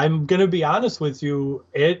 I'm gonna be honest with you.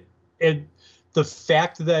 The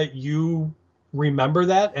fact that you remember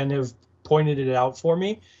that and have pointed it out for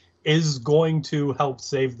me is going to help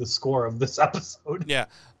save the score of this episode. Yeah.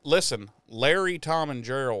 Listen, Larry, Tom, and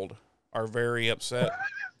Gerald are very upset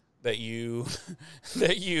that you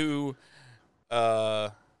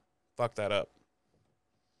fucked that up.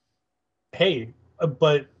 Hey,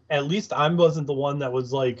 but at least I wasn't the one that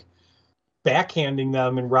was like backhanding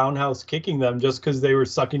them and roundhouse kicking them just because they were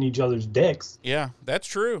sucking each other's dicks. Yeah, that's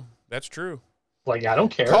true. Like, I don't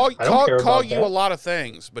care. Call you a lot of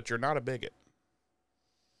things, but you're not a bigot.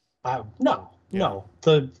 No.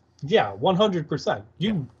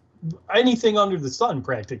 100%. Anything under the sun,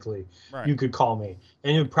 practically, right, you could call me,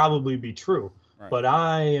 and it would probably be true. Right. But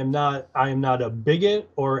I am not a bigot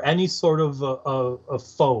or any sort of a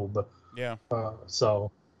phobe. Yeah.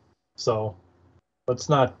 So let's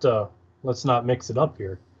not mix it up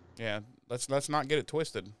here. Yeah. Let's not get it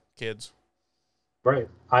twisted, kids. Right.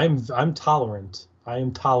 I'm tolerant. I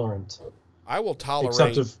am tolerant. I will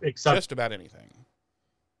tolerate except just about anything.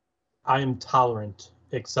 I am tolerant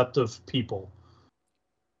except of people.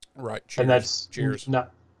 Right. Cheers. And that's Cheers.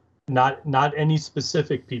 Not any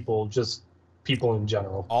specific people, just people in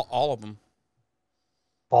general. All of them.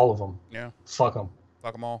 All of them. Yeah. Fuck them.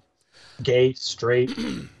 Fuck them all. Gay, straight,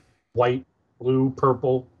 white, blue,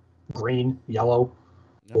 purple, green, yellow,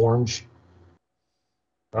 orange.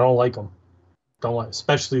 I don't like them. Don't like,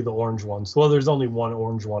 especially the orange ones. Well, there's only one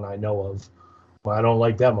orange one I know of. But I don't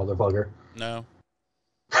like that motherfucker. No.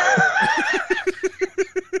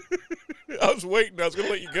 I was waiting. I was going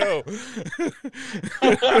to let you go.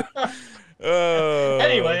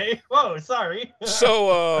 Anyway, whoa, sorry.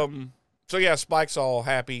 So yeah, Spike's all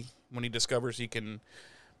happy when he discovers he can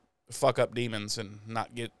fuck up demons and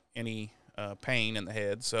not get any pain in the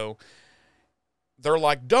head. So they're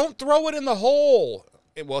like, don't throw it in the hole.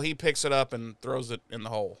 Well, he picks it up and throws it in the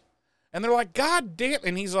hole. And they're like, God damn.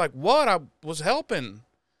 And he's like, what? I was helping.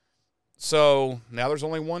 So now there's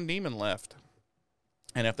only one demon left.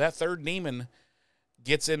 And if that third demon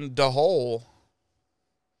gets in the hole,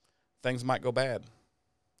 things might go bad.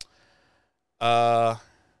 And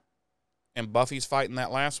Buffy's fighting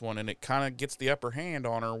that last one, and it kind of gets the upper hand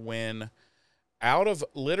on her when, out of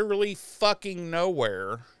literally fucking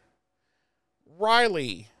nowhere,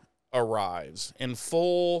 Riley arrives in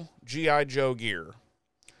full G.I. Joe gear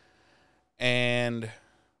and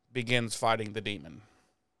begins fighting the demon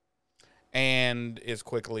and is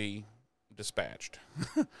quickly dispatched.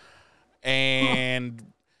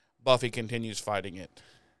 And Buffy continues fighting it,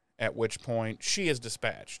 at which point she is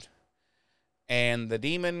dispatched. And the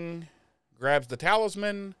demon grabs the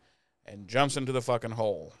talisman and jumps into the fucking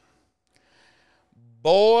hole.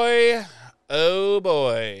 Boy, oh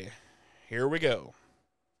boy, here we go.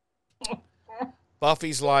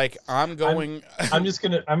 Buffy's like, I'm going. I'm just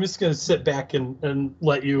gonna sit back and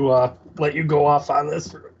let you go off on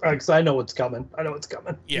this because I know what's coming.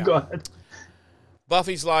 Yeah. You go ahead.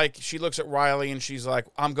 Buffy's like, she looks at Riley and she's like,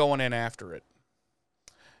 I'm going in after it.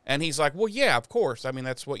 And he's like, well, yeah, of course. I mean,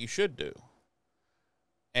 that's what you should do.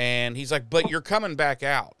 And he's like, but you're coming back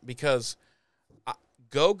out because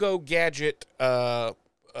Go-Go Gadget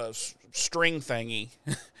string thingy.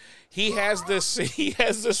 He has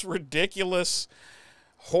this ridiculous,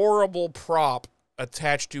 horrible prop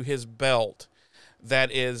attached to his belt that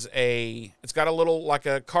is it's got a little, like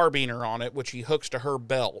a carbiner on it, which he hooks to her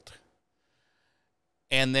belt.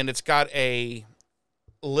 And then it's got a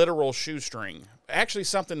literal shoestring. Actually,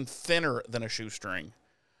 something thinner than a shoestring.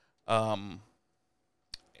 And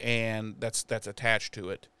that's attached to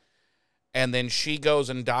it. And then she goes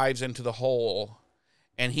and dives into the hole,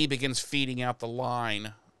 and he begins feeding out the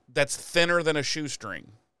line that's thinner than a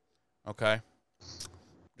shoestring. Okay?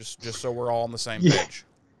 Just so we're all on the same page.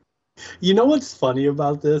 You know what's funny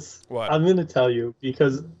about this? What? I'm going to tell you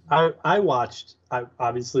because I watched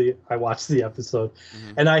the episode,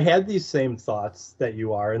 mm-hmm. and I had these same thoughts that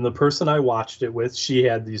you are, and the person I watched it with, she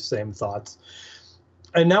had these same thoughts.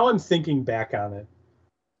 And now I'm thinking back on it,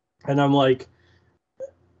 and I'm like,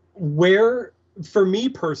 for me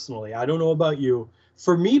personally, I don't know about you,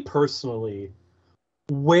 for me personally,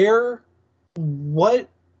 what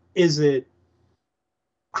is it,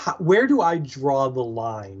 where do I draw the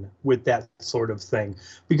line with that sort of thing?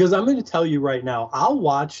 Because I'm going to tell you right now, I'll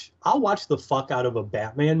watch the fuck out of a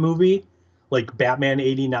Batman movie, like Batman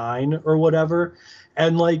 89 or whatever,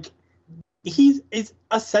 and like it's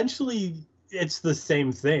essentially it's the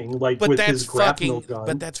same thing, like but with his grapnel gun.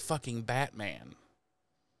 But that's fucking Batman.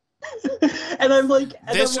 And I'm like,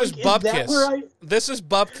 this is Bupkis. This is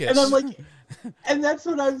Bupkis. And I'm like, and that's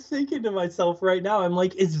what I'm thinking to myself right now. I'm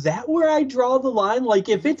like, is that where I draw the line? Like,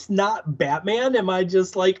 if it's not Batman, am I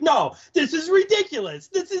just like, no, this is ridiculous.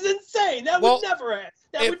 This is insane. That would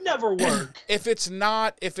never work. If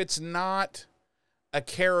it's not a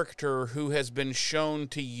character who has been shown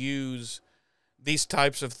to use these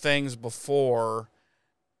types of things before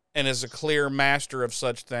and is a clear master of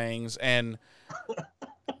such things, and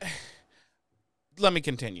let me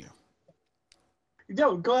continue.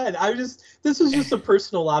 No, go ahead. This was just a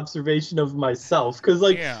personal observation of myself because,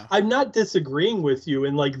 like, yeah. I'm not disagreeing with you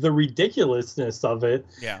in like the ridiculousness of it.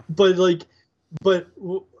 Yeah. But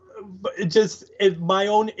my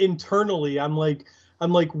own internally, I'm like,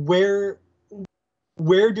 where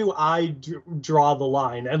do I draw the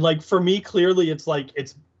line? And like for me, clearly, it's like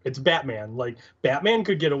it's Batman. Like Batman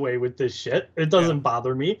could get away with this shit. It doesn't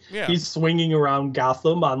bother me. Yeah. He's swinging around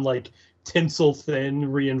Gotham on like tinsel thin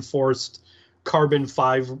reinforced carbon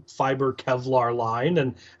fiber Kevlar line,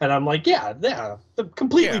 and I'm like, yeah,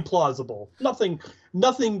 completely plausible. Nothing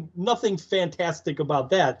nothing fantastic about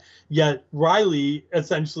that. Yet Riley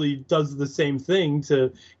essentially does the same thing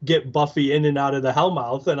to get Buffy in and out of the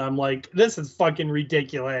Hellmouth, and I'm like, this is fucking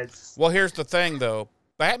ridiculous. Well, here's the thing, though.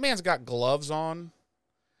 Batman's got gloves on,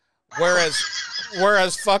 whereas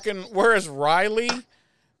Riley,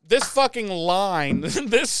 this fucking line,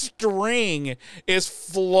 this string is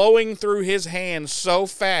flowing through his hands so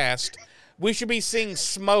fast. We should be seeing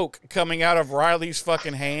smoke coming out of Riley's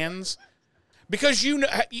fucking hands. Because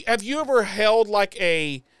have you ever held like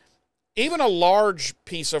even a large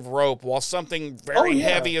piece of rope while something very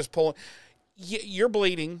heavy is pulling? You're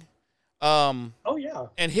bleeding. Oh yeah.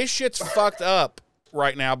 And his shit's fucked up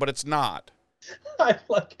right now, but it's not. I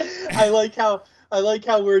like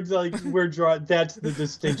how we're drawing. That's the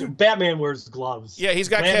distinction. Batman wears gloves. Yeah, he's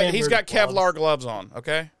got Kevlar gloves on.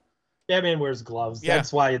 Okay. Batman wears gloves. Yeah.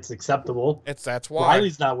 That's why it's acceptable. That's why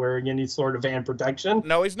Riley's not wearing any sort of hand protection.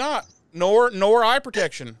 No, he's not. Nor eye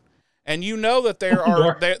protection. And you know that there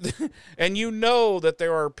are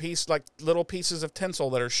little pieces of tinsel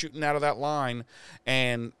that are shooting out of that line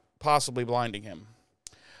and possibly blinding him.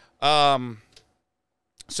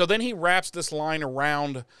 So then he wraps this line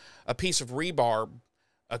around a piece of rebar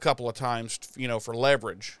a couple of times, for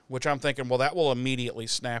leverage, which I'm thinking, well, that will immediately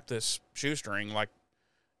snap this shoestring, like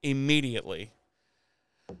immediately.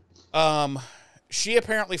 She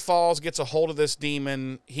apparently falls, gets a hold of this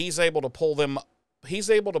demon. He's able to pull the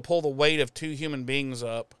weight of two human beings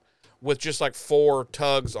up with just like 4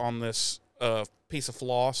 tugs on this piece of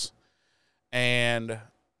floss. And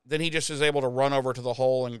then he just is able to run over to the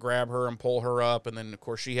hole and grab her and pull her up. And then, of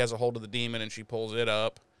course, she has a hold of the demon and she pulls it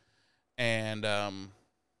up. And,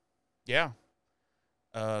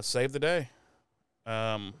 save the day.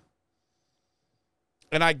 And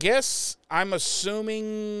I guess I'm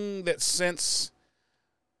assuming that since,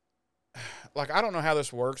 like, I don't know how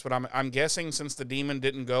this works, but I'm guessing since the demon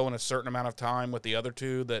didn't go in a certain amount of time with the other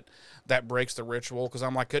two, that breaks the ritual. Because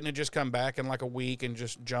I'm like, couldn't it just come back in like a week and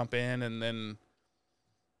just jump in and then,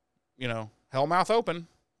 Hellmouth open?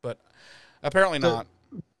 But apparently not.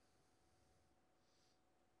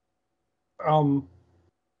 No,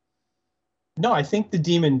 I think the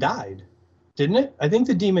demon died, didn't it? I think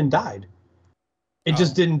the demon died. It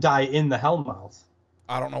just didn't die in the Hellmouth.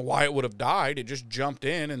 I don't know why it would have died. It just jumped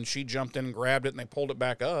in, and she jumped in and grabbed it, and they pulled it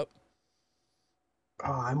back up.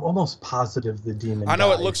 Oh, I'm almost positive the demon I know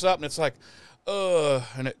died. It looks up, and it's like,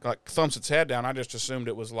 and it like thumps its head down. I just assumed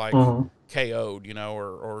it was like KO'd,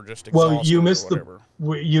 or just exhausted. Well,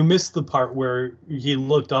 you missed the part where he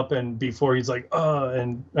looked up, and before he's like,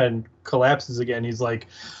 and collapses again. He's like,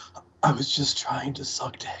 I was just trying to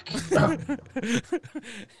suck dick.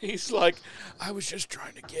 He's like, I was just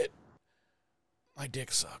trying to get my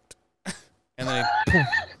dick sucked. And then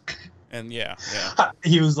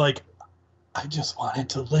he was like, I just wanted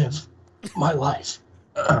to live my life.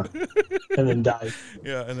 And then died.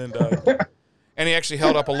 Yeah, and then died. And he actually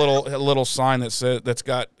held up a little sign that's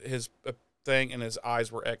got his thing, and his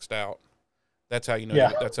eyes were X'd out. That's how you know.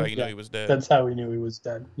 Yeah. That's how you knew he was dead. That's how we knew he was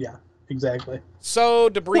dead. Yeah, exactly. So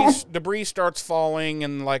debris starts falling,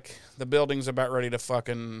 and like the building's about ready to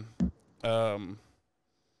fucking. Oh,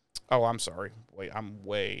 I'm sorry. Wait, I'm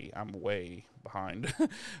way behind.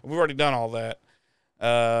 We've already done all that.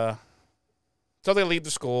 So they leave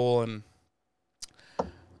the school, and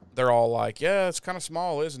they're all like, yeah, it's kind of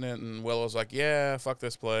small, isn't it? And Willow's like, yeah, fuck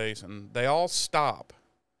this place. And they all stop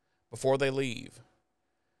before they leave.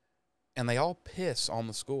 And they all piss on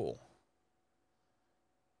the school.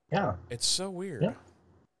 Yeah. It's so weird. Yeah.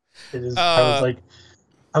 It is. I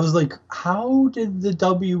was like, how did the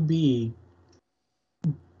WB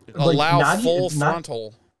allow full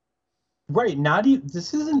frontal? Right.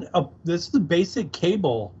 This is a basic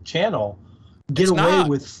cable channel. Get away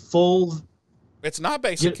with full. It's not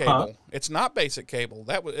basic cable. It's not basic cable.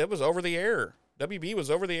 It was over the air. WB was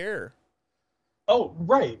over the air. Oh,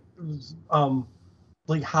 right.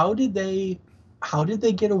 Like how did they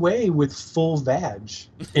get away with full vag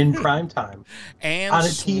in prime time and on a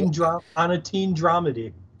teen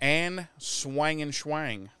dramedy and swang and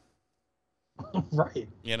schwang? Right.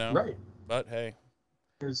 Right. But hey.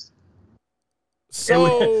 It was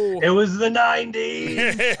the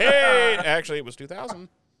 90s. Actually, it was 2000.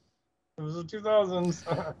 It was the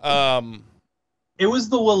 2000s. It was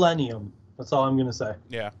the millennium. That's all I'm going to say.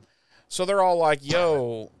 Yeah. So they're all like,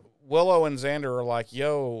 yo, Willow and Xander are like,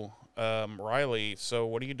 yo, Riley, so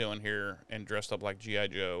what are you doing here? And dressed up like G.I.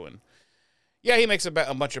 Joe. And yeah, he makes a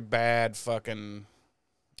bunch of bad fucking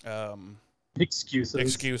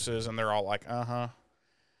excuses. And they're all like, uh-huh.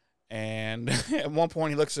 And at one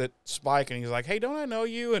point he looks at Spike and he's like, hey, don't I know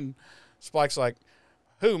you? And Spike's like,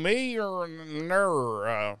 Who, me or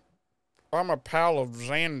Ner? I'm a pal of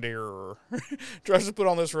Xander. Tries to put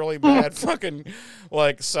on this really bad fucking,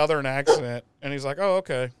 like, Southern accent. And he's like, oh,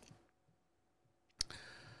 okay.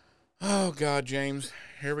 Oh, God, James.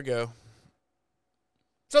 Here we go.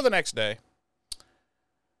 So the next day,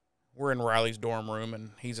 we're in Riley's dorm room,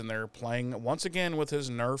 and he's in there playing once again with his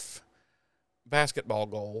Nerf basketball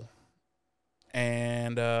goal.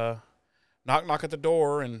 And knock at the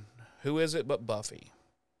door, and who is it but Buffy?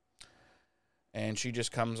 And she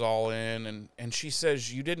just comes all in, and she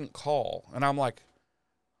says, you didn't call. And I'm like,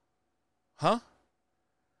 huh?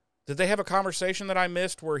 Did they have a conversation that I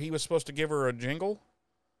missed where he was supposed to give her a jingle?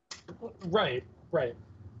 Right.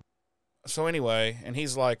 So anyway, and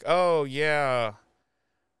he's like, oh, yeah,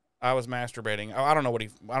 I was masturbating. I don't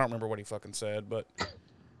remember what he fucking said, but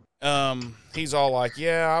he's all like,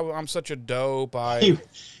 yeah, I'm such a dope.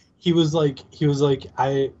 He was like,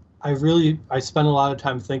 I spent a lot of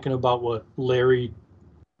time thinking about what Larry,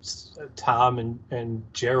 Tom, and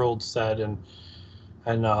Gerald said, and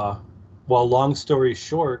well, long story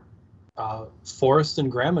short, Forrest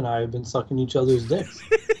and Graham and I have been sucking each other's dicks.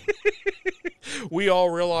 We all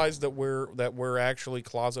realize that we're actually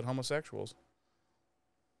closet homosexuals.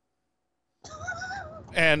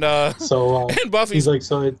 And and Buffy's like,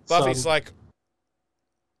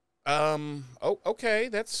 oh, okay,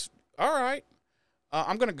 that's all right.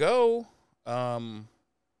 I'm gonna go.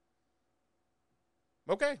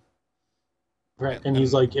 Okay. Right, and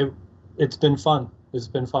he's like, it's been fun. It's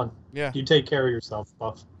been fun. Yeah. You take care of yourself,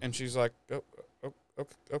 Buff. And she's like, oh,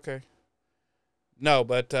 okay. No,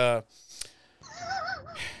 but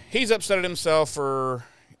he's upset at himself for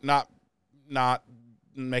not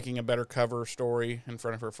making a better cover story in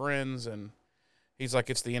front of her friends, and he's like,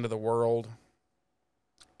 it's the end of the world.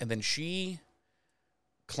 And then she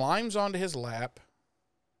climbs onto his lap,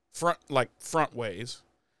 front ways,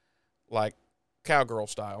 like cowgirl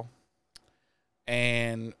style,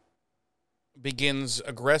 and begins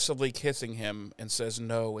aggressively kissing him and says,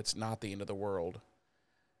 no, it's not the end of the world.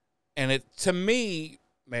 And it, to me,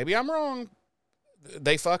 maybe I'm wrong,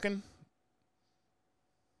 they fucking?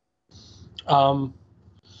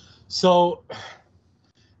 So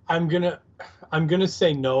I'm gonna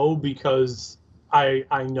say no, because I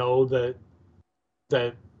know that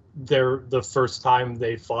they're the first time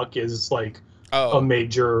they fuck is like a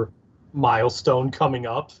major milestone coming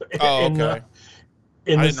up in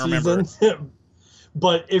the season.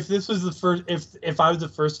 But if this was the first, if I was the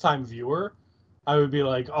first time viewer, I would be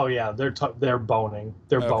like, oh yeah, they're boning.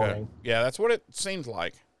 They're boning. Yeah, that's what it seemed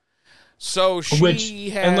like. So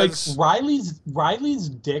she has... And like Riley's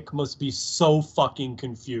dick must be so fucking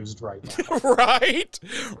confused right now.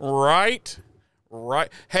 Right.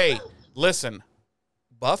 Hey, listen.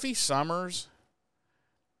 Buffy Summers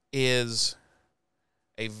is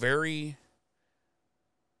a very...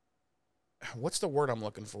 What's the word I'm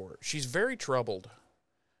looking for? She's very troubled.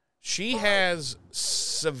 She has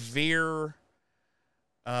severe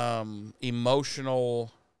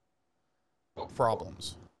emotional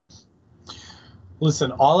problems.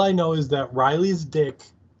 Listen, all I know is that Riley's dick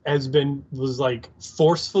was like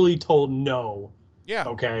forcefully told no. Yeah.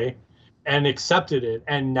 Okay. And accepted it.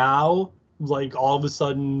 And now, like, all of a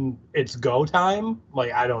sudden it's go time.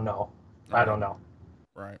 Like, I don't know.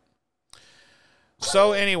 Right.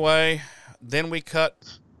 So anyway, then we cut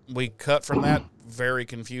from that very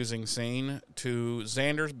confusing scene to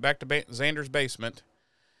back to Xander's basement,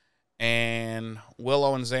 and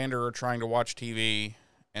Willow and Xander are trying to watch TV,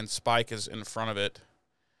 and Spike is in front of it,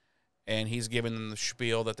 and he's giving them the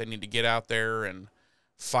spiel that they need to get out there and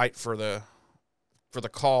fight for the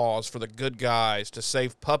cause, for the good guys, to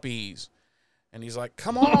save puppies. And he's like,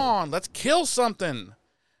 come on, let's kill something.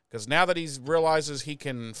 Because now that he realizes he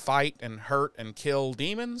can fight and hurt and kill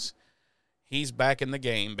demons, he's back in the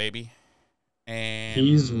game, baby. And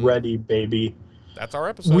he's ready, baby. That's our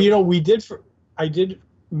episode.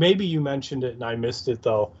 Maybe you mentioned it and I missed it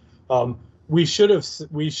though. We should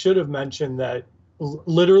have mentioned that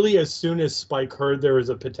literally as soon as Spike heard there was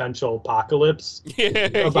a potential apocalypse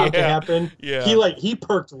about to happen, he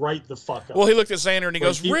perked right the fuck up. Well, he looked at Xander and he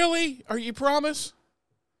goes, "Really? Are you promise?"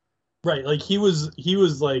 Right, like he was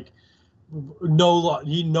like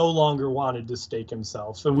he no longer wanted to stake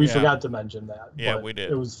himself, and we forgot to mention that. Yeah, but we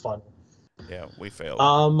did. It was funny. Yeah, we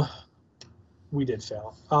failed. We did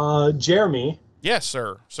fail. Jeremy. Yes,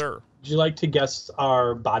 sir. Would you like to guess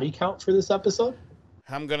our body count for this episode?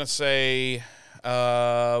 I'm gonna say 4.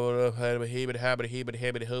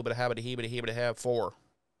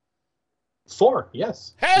 4,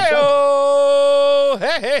 yes. Hey-oh!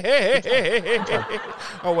 Hey.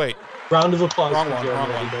 Oh, wait. Round of applause. Wrong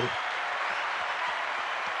one.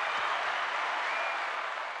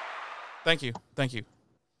 Thank you. Thank you.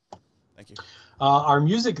 Thank you. Our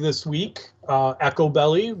music this week, Echo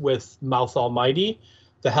Belly with Mouth Almighty,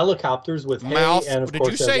 The Helicopters with Hey, Mouth. and of Did you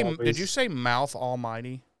course, as say? always, Did you say Mouth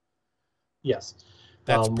Almighty? yes,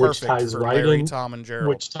 That's which perfect ties for right Larry, in, Tom, and Gerald.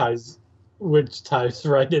 which ties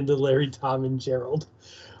right into Larry, Tom, and Gerald.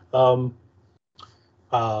 Um,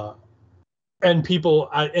 and people,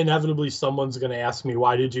 inevitably, someone's going to ask me,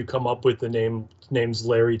 why did you come up with the names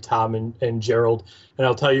Larry, Tom, and Gerald? And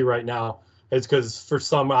I'll tell you right now, it's because for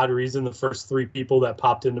some odd reason, the first three people that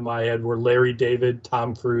popped into my head were Larry David,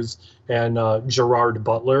 Tom Cruise, and Gerard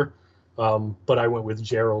Butler. But I went with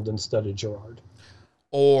Gerald instead of Gerard.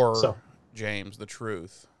 Or James, the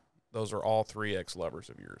truth. Those are all three ex-lovers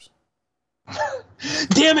of yours.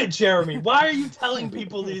 Damn it, Jeremy. Why are you telling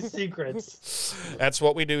people these secrets? That's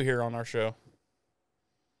what we do here on our show.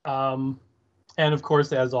 And of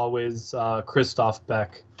course, as always, Christoph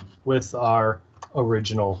Beck with our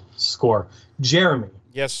original score. Jeremy.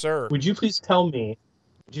 Yes, sir. Would you please tell me,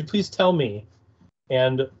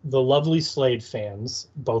 and the lovely Slade fans,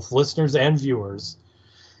 both listeners and viewers,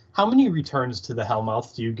 how many returns to the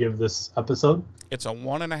Hellmouth do you give this episode? It's a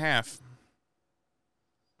 1.5.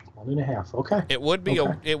 1.5. Okay. It would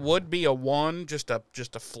be a 1, just a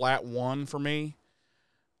flat 1 for me.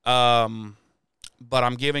 But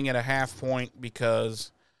I'm giving it a half point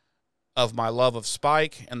because of my love of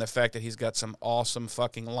Spike and the fact that he's got some awesome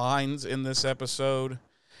fucking lines in this episode,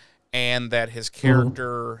 and that his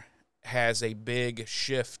character has a big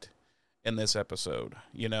shift in this episode.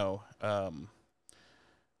 You know,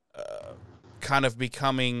 kind of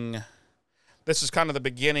becoming. This is kind of the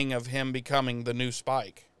beginning of him becoming the new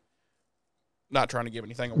Spike. Not trying to give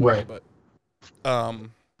anything away, right. but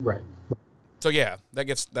right. So yeah, that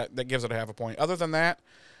gives it a half a point. Other than that,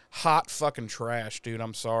 hot fucking trash, dude.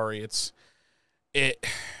 I'm sorry. It's not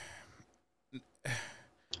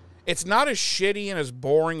as shitty and as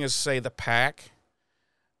boring as, say, The Pack.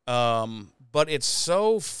 But it's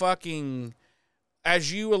so fucking,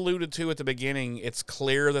 as you alluded to at the beginning, it's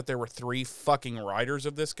clear that there were 3 fucking writers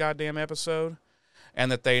of this goddamn episode,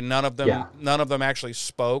 and that none of them actually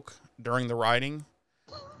spoke during the writing.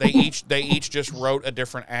 They each just wrote a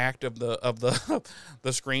different act of the the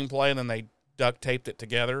screenplay, and then they duct taped it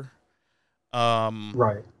together.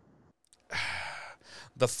 Right.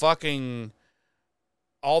 The fucking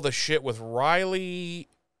all the shit with Riley,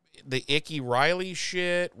 the icky Riley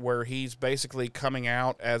shit, where he's basically coming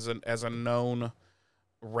out as a known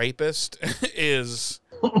rapist is,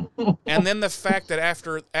 and then the fact that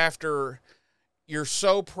after you're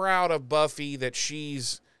so proud of Buffy that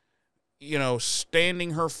she's, you know,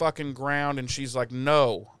 standing her fucking ground, and she's like,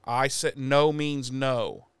 no, I said no means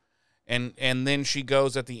no. And then she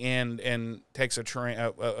goes at the end and takes a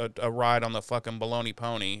ride on the fucking baloney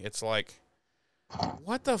pony. It's like,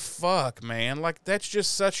 what the fuck, man? Like, that's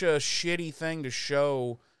just such a shitty thing to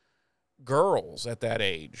show girls at that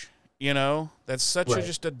age. You know? That's such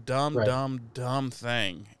just a dumb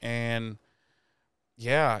thing. And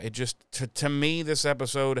yeah, it just, to me, this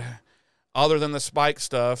episode, other than the Spike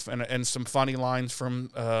stuff and some funny lines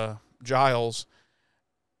from Giles,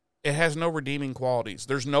 it has no redeeming qualities.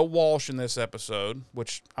 There's no Walsh in this episode,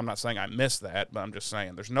 which I'm not saying I missed that, but I'm just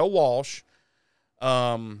saying there's no Walsh.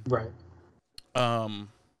 Right.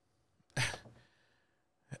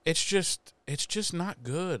 It's just not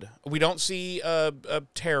good. We don't see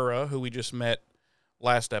Tara, who we just met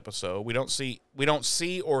last episode. We don't see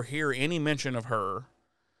or hear any mention of her.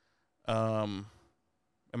 Am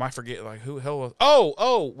I forgetting, like, who the hell was...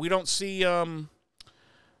 Oh, we don't see, how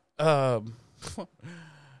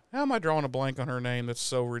am I drawing a blank on her name? That's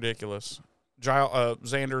so ridiculous.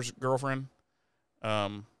 Xander's girlfriend.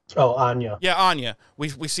 Anya. Yeah, Anya. We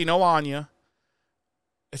see no Anya.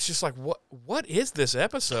 It's just like, what is this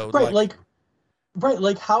episode? Right, like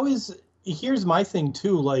how is... Here's my thing,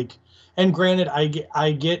 too, like, and granted,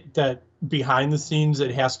 I get that behind the scenes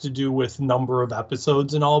it has to do with number of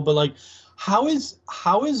episodes and all, but, like, how is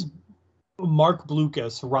Mark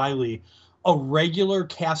Blucas, Riley, a regular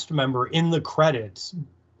cast member in the credits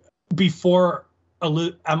before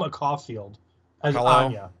Emma Caulfield as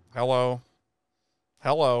Anya? Hello.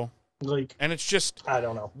 Like, and it's just, I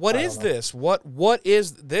don't know. What is this? What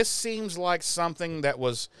is this? Seems like something that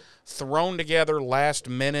was thrown together last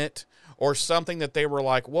minute, or something that they were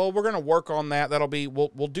like, well, we're going to work on that. That'll be,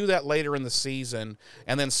 we'll do that later in the season.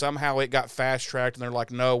 And then somehow it got fast tracked and they're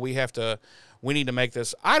like, no, we need to make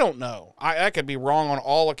this. I don't know. I could be wrong on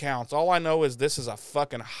all accounts. All I know is this is a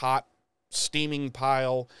fucking hot, steaming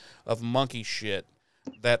pile of monkey shit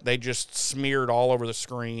that they just smeared all over the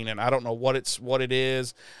screen. And I don't know what it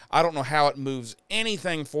is. I don't know how it moves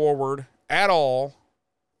anything forward at all.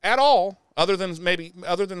 at all, other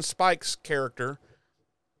than Spike's character.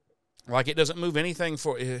 Like, it doesn't move anything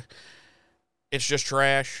for. It's just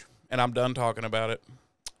trash, and I'm done talking about it.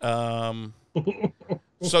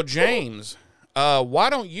 So James, why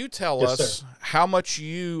don't you tell us how much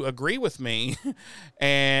you agree with me,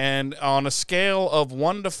 and on a scale of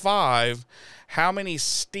 1 to 5, how many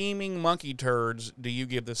steaming monkey turds do you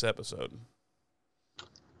give this episode?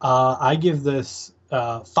 I give this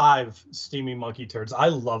 5 steaming monkey turds. I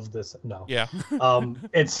love this. No. Yeah.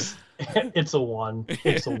 It's a 1.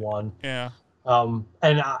 It's a 1. Yeah.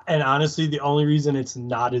 And honestly, the only reason it's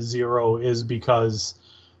not a 0 is because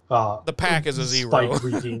the pack is a 0.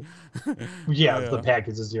 The pack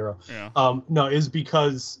is a 0. Yeah. No, is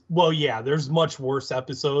because, well, yeah, there's much worse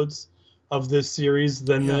episodes of this series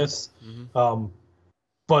than this. Mm-hmm.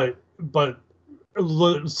 But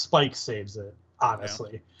Spike saves it,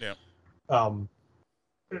 honestly. Yeah.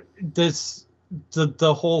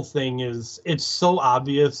 The whole thing is, it's so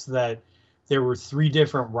obvious that there were 3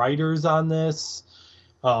 different writers on this.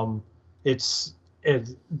 The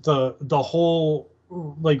whole,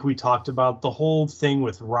 like we talked about, the whole thing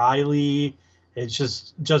with Riley, it's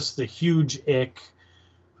just the huge ick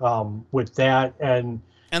with that, and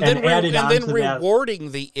then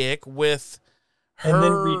rewarding the ick with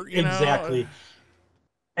her, exactly.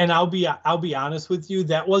 And I'll be honest with you,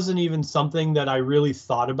 that wasn't even something that I really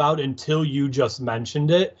thought about until you just mentioned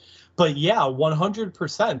it. But yeah,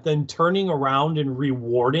 100%. Then turning around and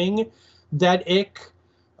rewarding that ick,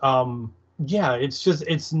 yeah,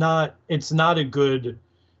 it's not a good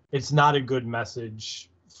message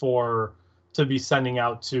to be sending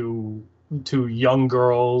out to young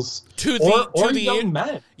girls to the young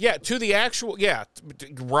men. Yeah, to the actual, yeah,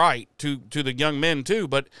 right, to the young men too,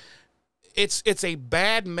 but it's a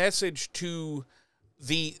bad message to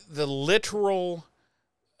the literal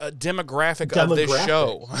demographic of this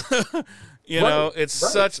show. You know, it's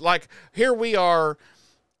such, like, here we are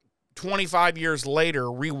 25 years later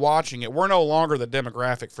rewatching it. We're no longer the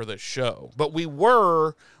demographic for this show, but we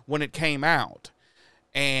were when it came out,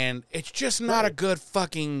 and it's just not a good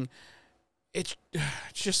fucking. It's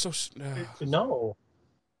just so no.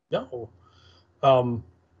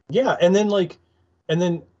 Yeah, and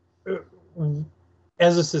then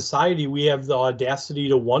as a society, we have the audacity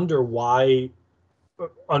to wonder why,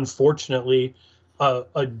 unfortunately,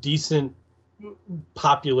 a decent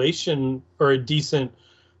population or a decent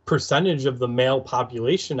percentage of the male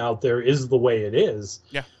population out there is the way it is.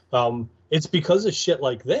 Yeah. It's because of shit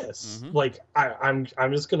like this. Mm-hmm. Like, I'm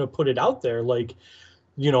just gonna put it out there. Like,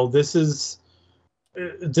 this is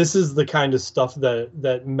the kind of stuff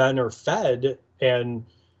that men are fed, and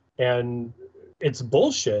it's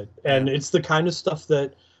bullshit. And it's the kind of stuff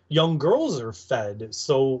that young girls are fed,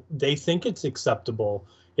 so they think it's acceptable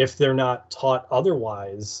if they're not taught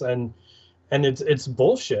otherwise. And it's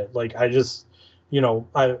bullshit. Like, I just,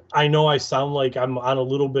 I know I sound like I'm on a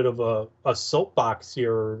little bit of a soapbox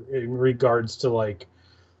here in regards to, like,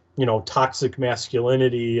 toxic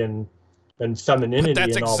masculinity and femininity. But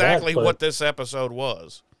that's and all exactly that, but, what this episode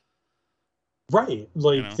was. Right.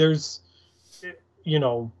 Like, there's,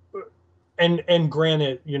 and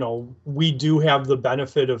granted, we do have the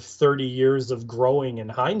benefit of 30 years of growing in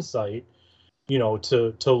hindsight,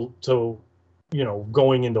 to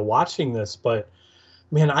going into watching this. But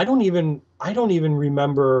man, I don't even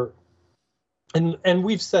remember. And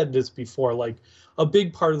we've said this before, like, a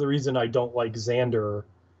big part of the reason I don't like Xander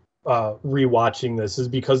rewatching this is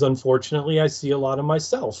because, unfortunately, I see a lot of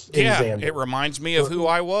myself in Xander. It reminds me of who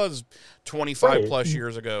I was 25 plus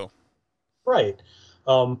years ago. Right.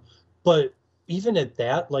 But even at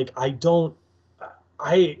that, like, I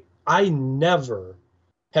never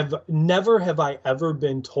have I ever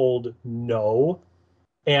been told no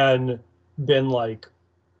and been like,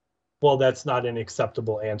 well, that's not an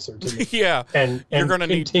acceptable answer to me. Yeah. And you're gonna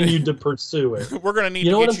continue to pursue it. We're gonna need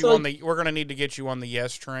to get you on we're gonna need to get you on the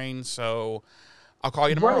yes train, so I'll call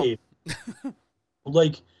you tomorrow. Right.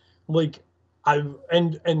 like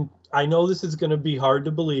I know this is gonna be hard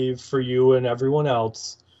to believe for you and everyone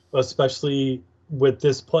else, especially with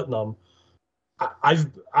this Putnam.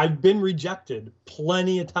 I've been rejected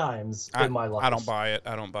plenty of times in my life. I don't buy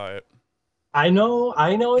it. I know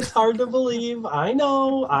it's hard to believe. I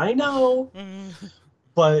know.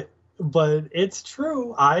 But it's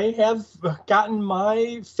true. I have gotten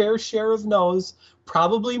my fair share of no's,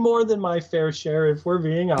 probably more than my fair share, if we're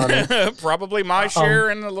being honest. Probably my share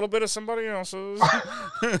and a little bit of somebody else's.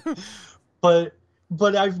 But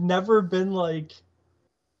I've never been like,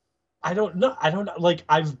 I don't know. Like,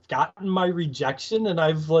 I've gotten my rejection, and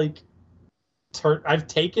I've, like, I've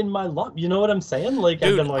taken my lump. You know what I'm saying? Like,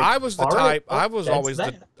 Dude, I've been like, I was the all right, type. well, that's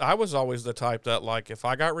that. I was always the type that, like, if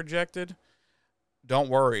I got rejected, don't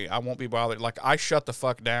worry, I won't be bothered. Like, I shut the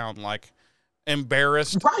fuck down. Like,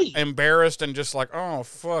 Right. embarrassed, and just like, oh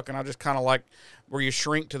fuck, and I just kind of like where you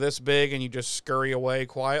shrink to this big and you just scurry away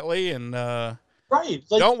quietly, and Right.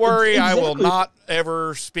 Like, don't worry, I will exactly. not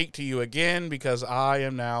ever speak to you again because I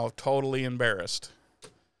am now totally embarrassed.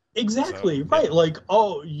 Exactly. So, Right. yeah. Like,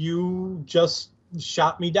 oh, you just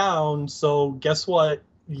shot me down. So guess what?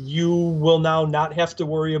 You will now not have to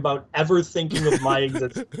worry about ever thinking of my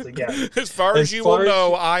existence again. As far as As you will far as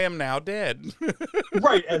know, I am now dead.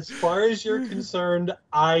 right, as far as you're concerned,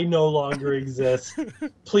 I no longer exist.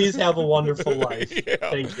 Please have a wonderful life. Yeah,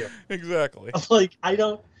 Thank you. exactly. Like, I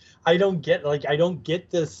don't get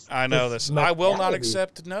this I know this this. I will not mentality.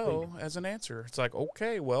 accept Like, no as an answer. It's like,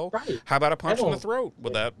 okay, well, right. how about a I punch in the don't throat?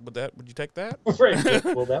 Would you take that? right.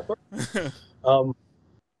 Will that work? Um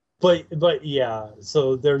but yeah,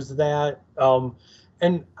 so there's that,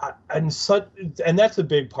 and such, and that's a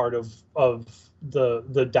big part of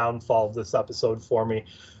the downfall of this episode for me.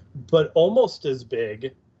 But almost as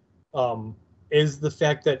big, um is the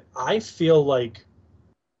fact that I feel like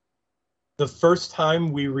the first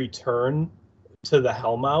time we return to the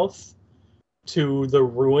Hellmouth, to the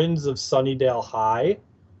ruins of Sunnydale High,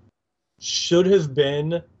 should have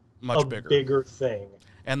been a Much bigger. bigger thing.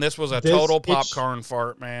 And this was a This total popcorn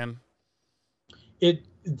fart, man.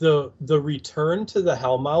 the return to the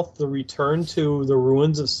Hellmouth, the return to the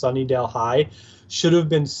ruins of Sunnydale High, should have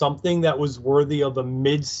been something that was worthy of a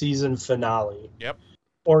mid-season finale, Yep.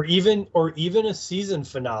 or even a season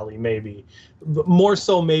finale, maybe. More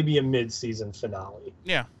so, maybe a mid-season finale.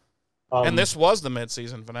 Yeah. And this was the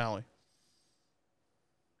mid-season finale.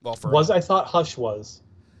 Well, for us. I thought Hush was.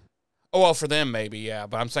 Oh, well, for them maybe, yeah.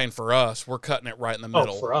 But I'm saying for us, we're cutting it right in the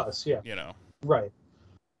middle. Oh, for us, yeah. You know. Right.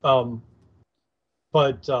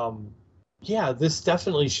 But yeah, this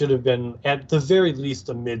definitely should have been at the very least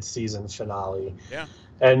a mid-season finale. Yeah.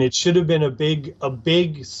 And it should have been a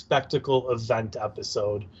big spectacle event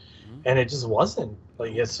episode, and it just wasn't.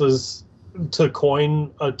 Like, this was, to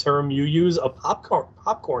coin a term you use, a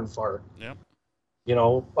popcorn fart. Yeah. You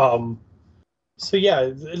know. So yeah,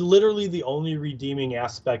 literally the only redeeming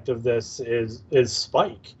aspect of this is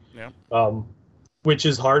Spike. Yeah. Which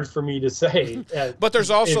is hard for me to say. But there's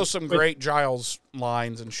also some great Giles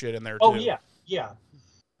lines and shit in there too. Oh yeah, yeah.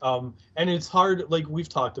 And it's hard. Like, we've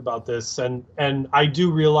talked about this, and I do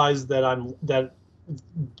realize that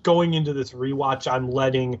going into this rewatch, I'm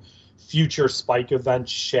letting future Spike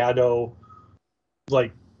events shadow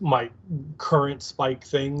like my current Spike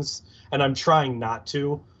things, and I'm trying not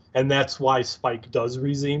to. And that's why Spike does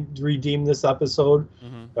redeem this episode,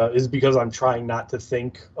 is because I'm trying not to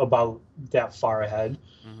think about that far ahead.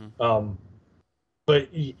 But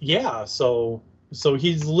yeah, so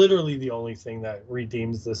he's literally the only thing that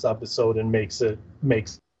redeems this episode and makes it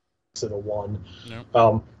a 1.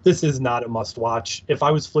 Yep. This is not a must watch. If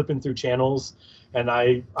I was flipping through channels and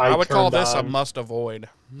I would call this a must avoid.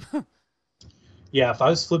 Yeah, if I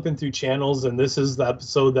was flipping through channels and this is the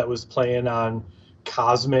episode that was playing on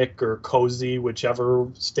Cosmic or Cozy, whichever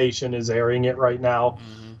station is airing it right now,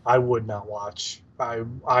 I would not watch.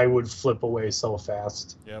 I would flip away so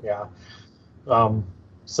fast. Yep. Yeah.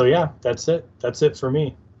 So yeah, that's it. That's it for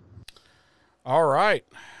me. All right.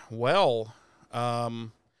 Well,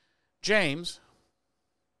 James.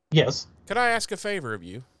 Yes. Could I ask a favor of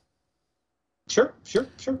you? Sure.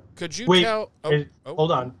 Could you Wait, tell?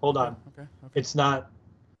 hold on. Okay. It's not.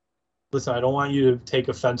 Listen, I don't want you to take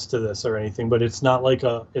offense to this or anything, but it's not like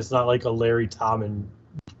a Larry, Tom, and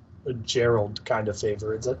Gerald kind of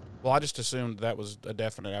favor, is it? Well, I just assumed that was a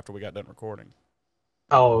definite after we got done recording.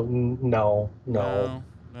 Oh, no. No.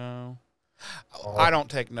 Oh. I don't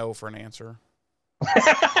take no for an answer.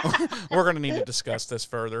 We're going to need to discuss this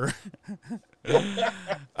further. No,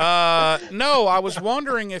 I was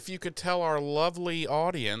wondering if you could tell our lovely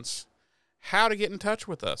audience how to get in touch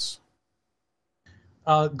with us.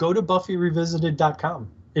 Go to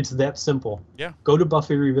BuffyRevisited.com. It's that simple. Yeah. Go to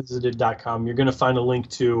BuffyRevisited.com. You're going to find a link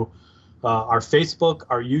to our Facebook,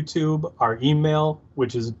 our YouTube, our email,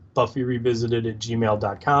 which is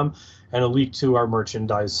BuffyRevisited@gmail.com, and a link to our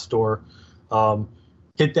merchandise store.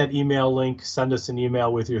 Hit that email link. Send us an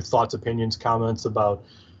email with your thoughts, opinions, comments about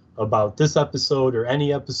this episode or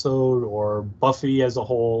any episode or Buffy as a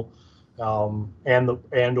whole, and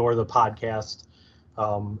or the podcast.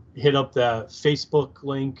 Hit up the Facebook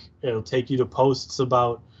link. It'll take you to posts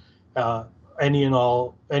about any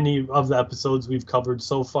of the episodes we've covered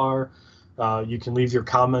so far. You can leave your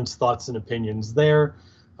comments, thoughts, and opinions there.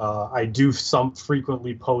 I do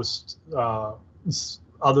frequently post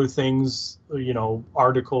other things,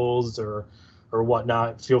 articles or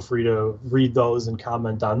whatnot. Feel free to read those and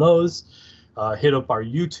comment on those. Hit up our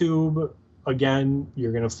YouTube. Again,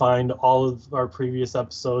 you're going to find all of our previous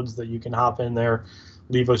episodes that you can hop in there,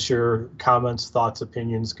 leave us your comments, thoughts,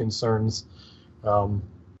 opinions, concerns,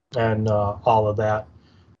 and all of that.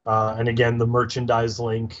 And again, the merchandise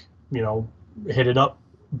link, hit it up,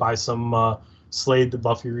 buy some Slade the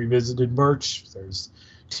Buffy Revisited merch. There's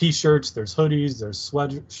t-shirts, there's hoodies, there's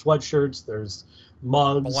sweatshirts, there's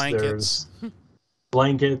mugs, Blankets. there's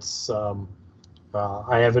blankets.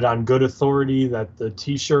 I have it on good authority that the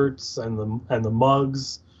t-shirts and the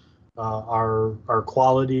mugs are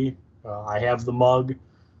quality. I have the mug.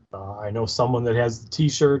 I know someone that has the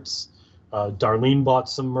t-shirts. Darlene bought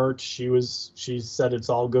some merch. She said it's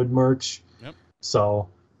all good merch. Yep.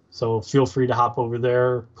 So feel free to hop over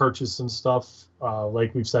there, purchase some stuff.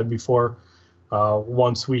 Like we've said before,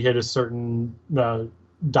 once we hit a certain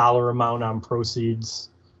dollar amount on proceeds,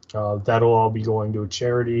 that'll all be going to a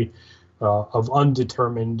charity of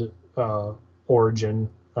undetermined origin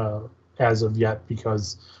as of yet,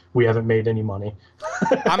 because we haven't made any money.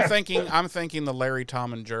 I'm thinking the Larry,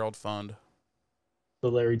 Tom, and Gerald Fund.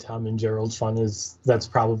 The Larry, Tom, and Gerald Fund that's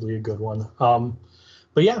probably a good one.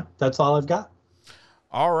 But yeah, that's all I've got.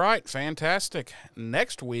 All right, fantastic.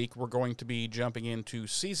 Next week, we're going to be jumping into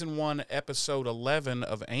Season 1, Episode 11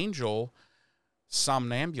 of Angel,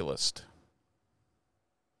 Somnambulist.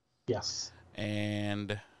 Yes.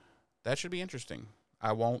 And that should be interesting.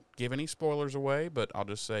 I won't give any spoilers away, but I'll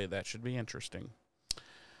just say that should be interesting.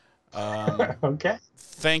 Okay.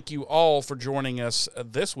 Thank you all for joining us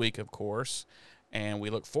this week, of course, and we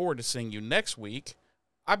look forward to seeing you next week.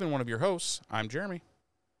 I've been one of your hosts. I'm Jeremy.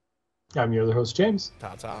 I'm your other host, James.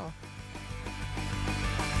 Ta-ta.